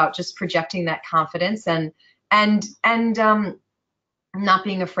mostly about just projecting that confidence and not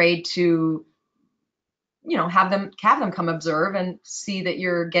being afraid to have them come observe and see that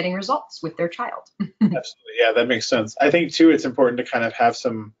you're getting results with their child. Absolutely. Yeah, that makes sense. I think too, it's important to kind of have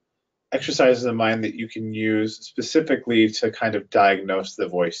some exercises in mind that you can use specifically to kind of diagnose the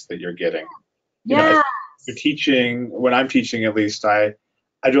voice that you're getting. Yeah. You're teaching, when I'm teaching, at least I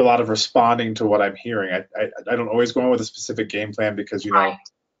do a lot of responding to what I'm hearing. I don't always go in with a specific game plan because, Right.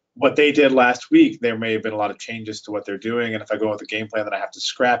 what they did last week, there may have been a lot of changes to what they're doing. And if I go with a game plan, then I have to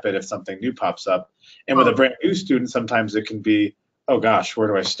scrap it if something new pops up. And with a brand new student, sometimes it can be, oh gosh, where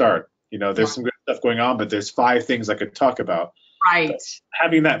do I start? There's some good stuff going on, but there's 5 things I could talk about. Right. So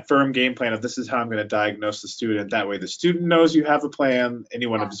having that firm game plan of this is how I'm going to diagnose the student. That way the student knows you have a plan,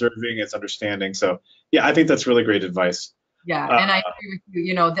 anyone observing is understanding. So yeah, I think that's really great advice. Yeah, and I agree with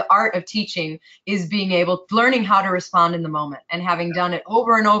you. The art of teaching is learning how to respond in the moment and having done it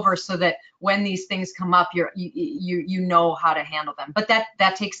over and over so that when these things come up, you know how to handle them. But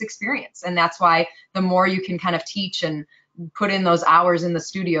that takes experience, and that's why the more you can kind of teach and put in those hours in the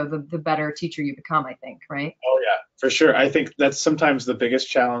studio, the better teacher you become, I think, right? Oh yeah, for sure. I think that's sometimes the biggest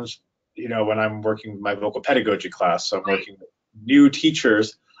challenge, when I'm working my vocal pedagogy class. So I'm working with new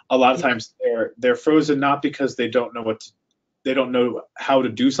teachers. A lot of times they're frozen not because they don't know they don't know how to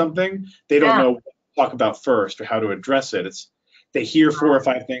do something. They don't know what to talk about first or how to address it. They hear 4 or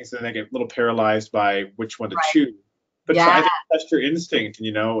 5 things and they get a little paralyzed by which one to choose. But try to trust your instinct,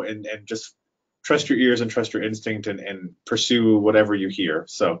 and just trust your ears and trust your instinct and pursue whatever you hear.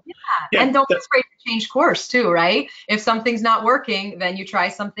 So and don't be afraid to change course too, right? If something's not working, then you try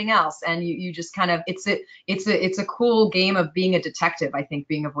something else, and you just kind of it's a cool game of being a detective, I think,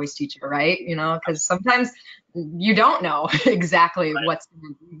 being a voice teacher, right? Because sometimes you don't know exactly what's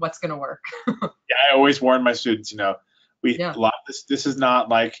going to work. Yeah, I always warn my students, a lot of this is not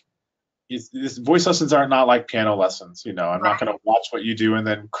like this voice lessons are not like piano lessons. I'm not going to watch what you do and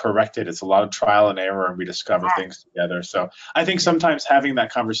then correct it. It's a lot of trial and error, and we discover things together. So I think sometimes having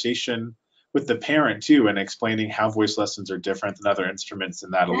that conversation with the parent too, and explaining how voice lessons are different than other instruments,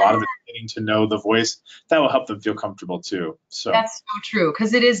 and that a lot of it getting to know the voice, that will help them feel comfortable too. So that's so true,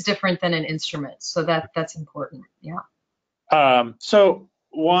 because it is different than an instrument. So that's important. Yeah. So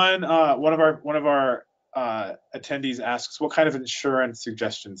one of our attendees asks, what kind of insurance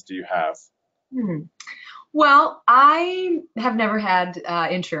suggestions do you have? Well, I have never had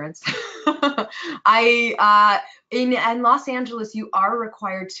insurance. In Los Angeles, you are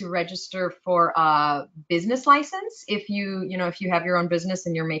required to register for a business license if you have your own business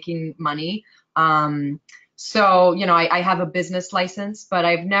and you're making money. So I have a business license, but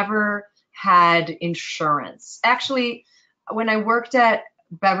I've never had insurance. Actually, when I worked at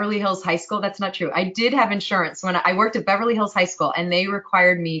Beverly Hills High School, that's not true. I did have insurance when I worked at Beverly Hills High School, and they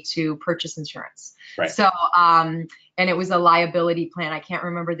required me to purchase insurance. Right. So, and it was a liability plan. I can't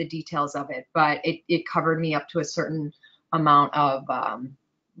remember the details of it, but it covered me up to a certain amount of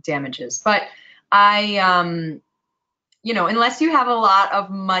damages. But unless you have a lot of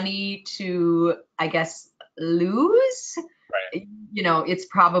money to, I guess, lose, it's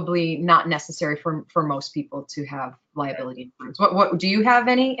probably not necessary for most people to have liability insurance. What do you have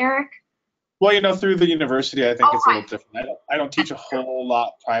any, Errik? Well, through the university, I think it's a little different. I don't teach a whole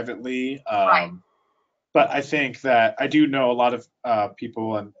lot privately, but I think that I do know a lot of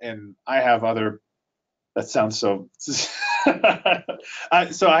people, and I have other. That sounds so. So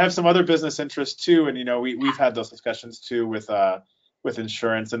I have some other business interests too, and we've had those discussions too with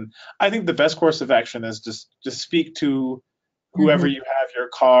insurance, and I think the best course of action is just speak to whoever you have your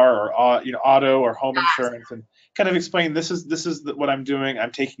car or auto or home insurance, and kind of explain this is what I'm doing.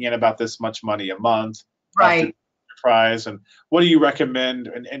 I'm taking in about this much money a month. Right. Prize, and what do you recommend?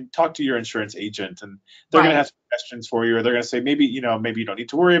 And talk to your insurance agent, and they're going to have some questions for you, or they're going to say maybe you don't need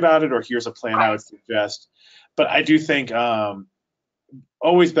to worry about it, or here's a plan I would suggest. But I do think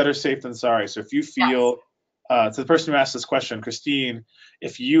always better safe than sorry. So if you feel to the person who asked this question, Christine,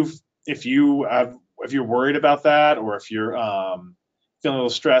 if you're worried about that, or if you're feeling a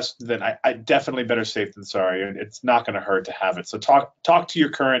little stressed, then I definitely better safe than sorry. And it's not going to hurt to have it. So talk to your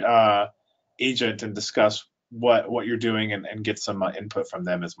current agent and discuss what you're doing and get some input from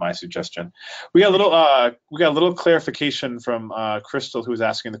them is my suggestion. We got a little clarification from Crystal, who's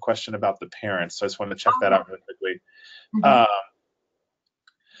asking the question about the parents. So I just wanted to check that out really quickly.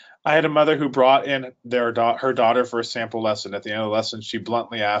 I had a mother who brought in her daughter for a sample lesson. At the end of the lesson, she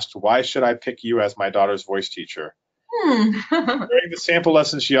bluntly asked, "Why should I pick you as my daughter's voice teacher?" During the sample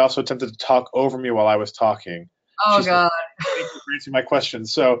lesson, she also attempted to talk over me while I was talking. Oh, God. Thank you for answering my question.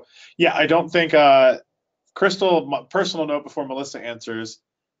 So yeah, I don't think Crystal, personal note before Melissa answers,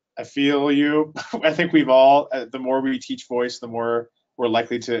 I feel you. I think we've all, the more we teach voice, the more we're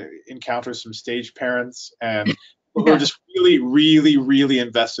likely to encounter some stage parents and who are just really, really, really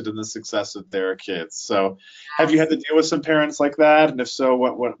invested in the success of their kids. So have you had to deal with some parents like that? And if so,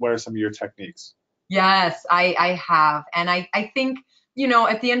 what are some of your techniques? Yes, I have. And I think,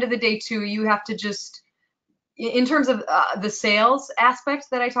 at the end of the day too, you have to just, in terms of the sales aspect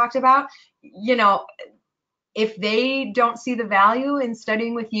that I talked about, if they don't see the value in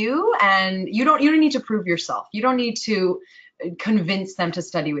studying with you, and you don't need to prove yourself. You don't need to convince them to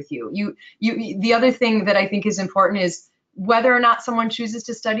study with you. The other thing that I think is important is whether or not someone chooses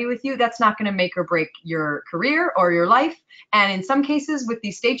to study with you, that's not going to make or break your career or your life. And in some cases with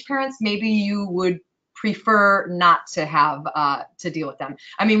these stage parents, maybe you would prefer not to have to deal with them.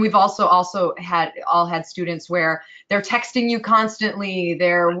 I mean, we've also had students where they're texting you constantly.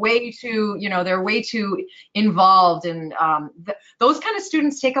 They're way too, they're way too involved, and those kind of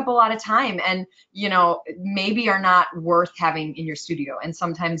students take up a lot of time, and maybe are not worth having in your studio. And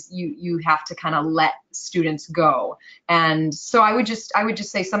sometimes you have to kind of let students go. And so I would just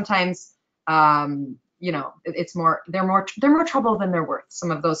say sometimes it's more, they're more trouble than they're worth, some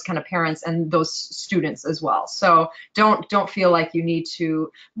of those kind of parents and those students as well. So don't feel like you need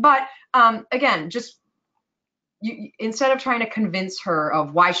to, but again, just instead of trying to convince her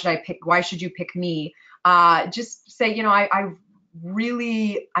of why should you pick me, just say, I'm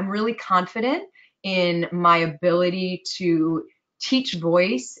really confident in my ability to teach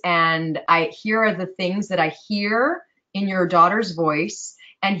voice, and here are the things that I hear in your daughter's voice,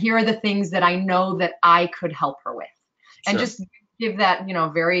 and here are the things that I know that I could help her with. Sure. And just give that,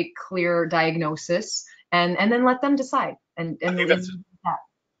 very clear diagnosis, and then let them decide. And I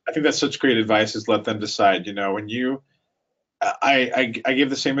think that's such great advice, is let them decide. When I give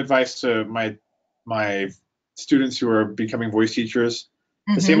the same advice to my students who are becoming voice teachers.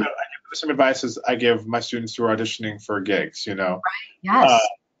 I give the same advice as I give my students who are auditioning for gigs. Right. Yes.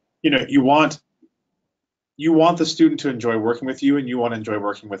 You want the student to enjoy working with you, and you want to enjoy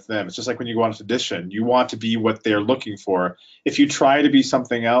working with them. It's just like when you go on an audition, you want to be what they're looking for. If you try to be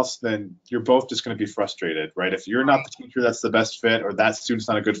something else, then you're both just going to be frustrated, right? If you're not the teacher that's the best fit, or that student's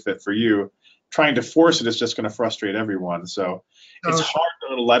not a good fit for you, trying to force it is just going to frustrate everyone. So it's hard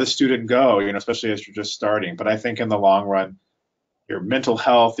to let a student go, especially as you're just starting. But I think in the long run, your mental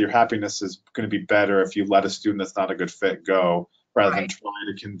health, your happiness is going to be better if you let a student that's not a good fit go, rather than try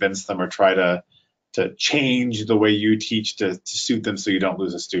to convince them or try to change the way you teach to suit them so you don't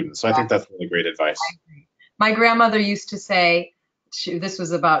lose a student. So I think that's really great advice. My grandmother used to say, this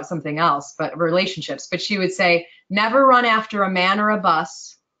was about something else, but relationships, but she would say, never run after a man or a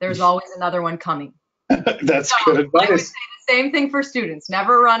bus. There's always another one coming. That's good advice. I would say the same thing for students.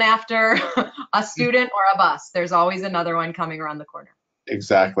 Never run after a student or a bus. There's always another one coming around the corner.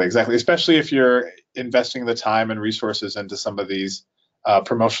 Exactly. Especially if you're investing the time and resources into some of these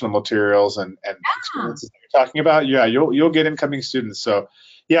promotional materials and experiences that you're talking about. Yeah, you'll get incoming students. So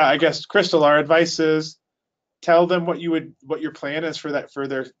yeah, I guess, Crystal, our advice is tell them what your plan is for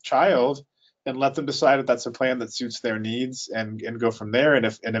their child, and let them decide if that's a plan that suits their needs, and go from there. And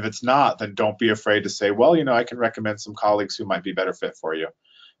if it's not, then don't be afraid to say, well, I can recommend some colleagues who might be better fit for you,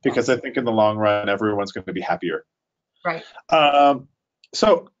 because I think in the long run, everyone's going to be happier. Right.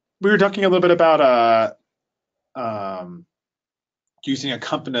 So we were talking a little bit about using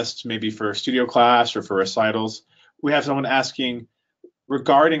accompanists maybe for studio class or for recitals. We have someone asking,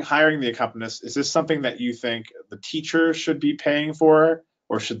 regarding hiring the accompanist, is this something that you think the teacher should be paying for,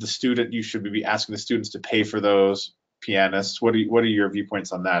 or should you should be asking the students to pay for those pianists? What are your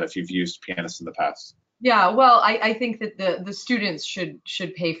viewpoints on that, if you've used pianists in the past? Yeah, well, I think that the students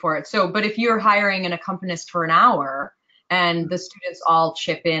should pay for it. So, but if you're hiring an accompanist for an hour, and the students all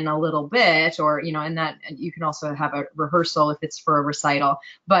chip in a little bit, or and that, and you can also have a rehearsal if it's for a recital.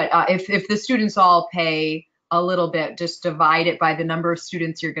 But if the students all pay a little bit, just divide it by the number of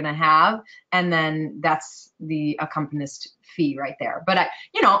students you're going to have, and then that's the accompanist fee right there. But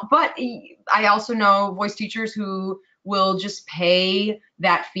I also know voice teachers who will just pay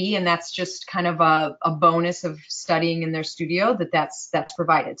that fee, and that's just kind of a bonus of studying in their studio that's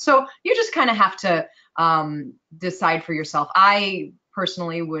provided. So you just kind of have to decide for yourself. I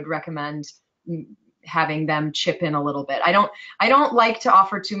personally would recommend having them chip in a little bit. I don't like to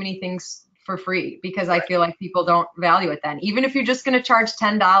offer too many things for free, because I feel like people don't value it then. Even if you're just going to charge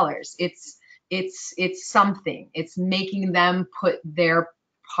 $10, it's something. It's making them put their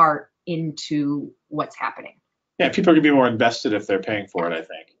part into what's happening. Yeah, people are going to be more invested if they're paying for it, I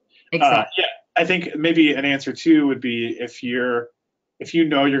think. Exactly. I think maybe an answer too would be, if you're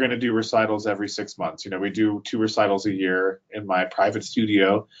going to do recitals every 6 months. We do 2 recitals a year in my private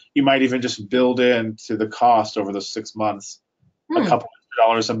studio. You might even just build into the cost over those 6 months a couple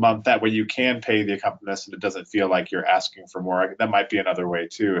 $100 a month. That way you can pay the accompanist, and it doesn't feel like you're asking for more. That might be another way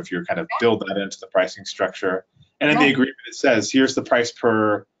too, if you're kind of build that into the pricing structure. And in the agreement, it says, here's the price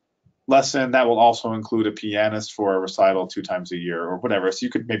per lesson. That will also include a pianist for a recital 2 times a year or whatever. So you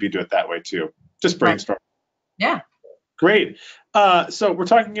could maybe do it that way too. Just brainstorm. Yeah. Great. So we're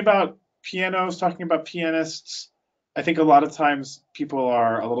talking about pianos, talking about pianists, I think a lot of times people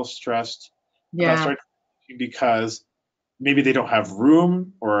are a little stressed about Yeah. starting because maybe they don't have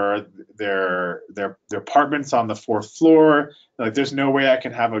room, or their apartment's on the fourth floor. Like, there's no way I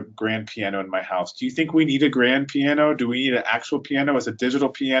can have a grand piano in my house. Do you think we need a grand piano? Do we need an actual piano? Is a digital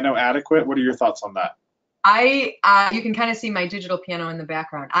piano adequate? What are your thoughts on that? You can kind of see my digital piano in the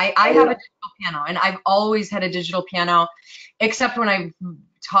background. I Oh, have yeah. a digital piano, and I've always had a digital piano, except when I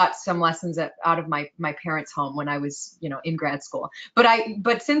taught some lessons out of my parents' home when I was, in grad school.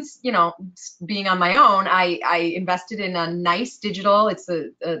 But since, being on my own, I invested in a nice digital. It's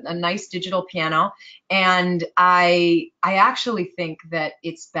a nice digital piano, and I actually think that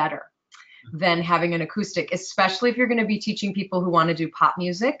it's better than having an acoustic, especially if you're going to be teaching people who want to do pop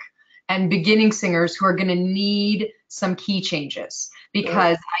music and beginning singers who are going to need some key changes,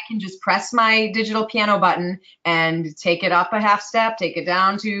 because I can just press my digital piano button and take it up a half step, take it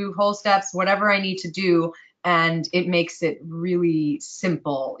down 2 whole steps, whatever I need to do. And it makes it really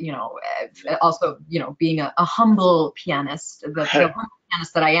simple, also, being a humble pianist, the humble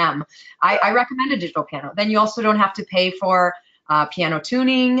pianist that I am, I recommend a digital piano. Then you also don't have to pay for piano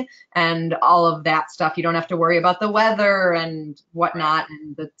tuning and all of that stuff. You don't have to worry about the weather and whatnot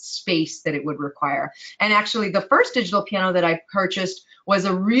and the space that it would require. And actually, the first digital piano that I purchased was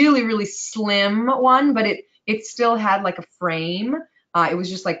a really, really slim one, but it still had like a frame. It was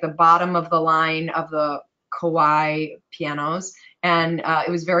just like the bottom of the line of the Kawai pianos, and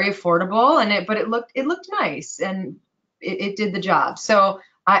it was very affordable. But it looked nice, and it did the job. So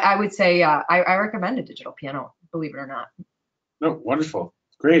I would say I recommend a digital piano, believe it or not. No, wonderful.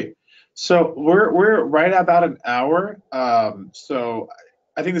 Great. So we're right about an hour. So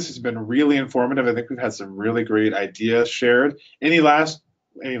I think this has been really informative. I think we've had some really great ideas shared. Any last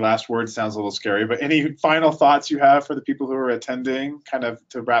words? Sounds a little scary, but any final thoughts you have for the people who are attending, kind of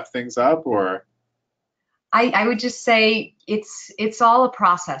to wrap things up, or? I would just say it's all a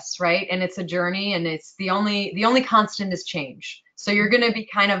process, right? And it's a journey, and it's the only constant is change. So you're going to be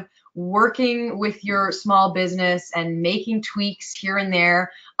kind of working with your small business and making tweaks here and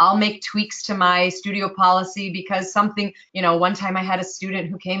there. I'll make tweaks to my studio policy because something, one time I had a student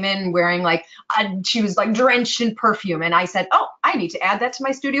who came in wearing she was like drenched in perfume, and I said, oh, I need to add that to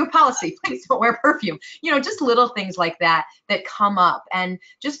my studio policy. Please don't wear perfume. Just little things like that come up, and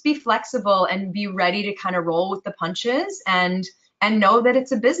just be flexible and be ready to kind of roll with the punches, and know that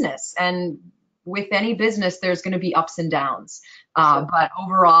it's a business, and with any business there's going to be ups and downs. But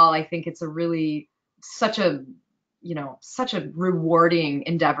overall, I think it's such a rewarding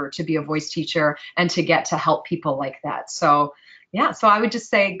endeavor to be a voice teacher and to get to help people like that. So yeah, so I would just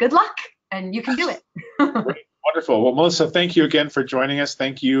say good luck, and you can do it. Great. Wonderful. Well, Melissa, thank you again for joining us.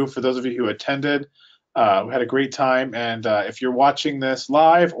 Thank you for those of you who attended. We had a great time. And if you're watching this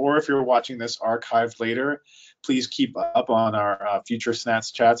live, or if you're watching this archived later, please keep up on our future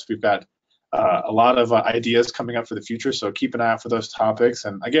SNATS chats. We've got a lot of ideas coming up for the future, so keep an eye out for those topics.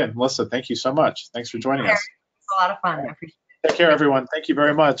 And again, Melissa, thank you so much. Thanks for joining us. It's a lot of fun. I appreciate it. Take care, everyone. Thank you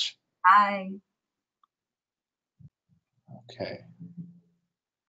very much. Bye. Okay.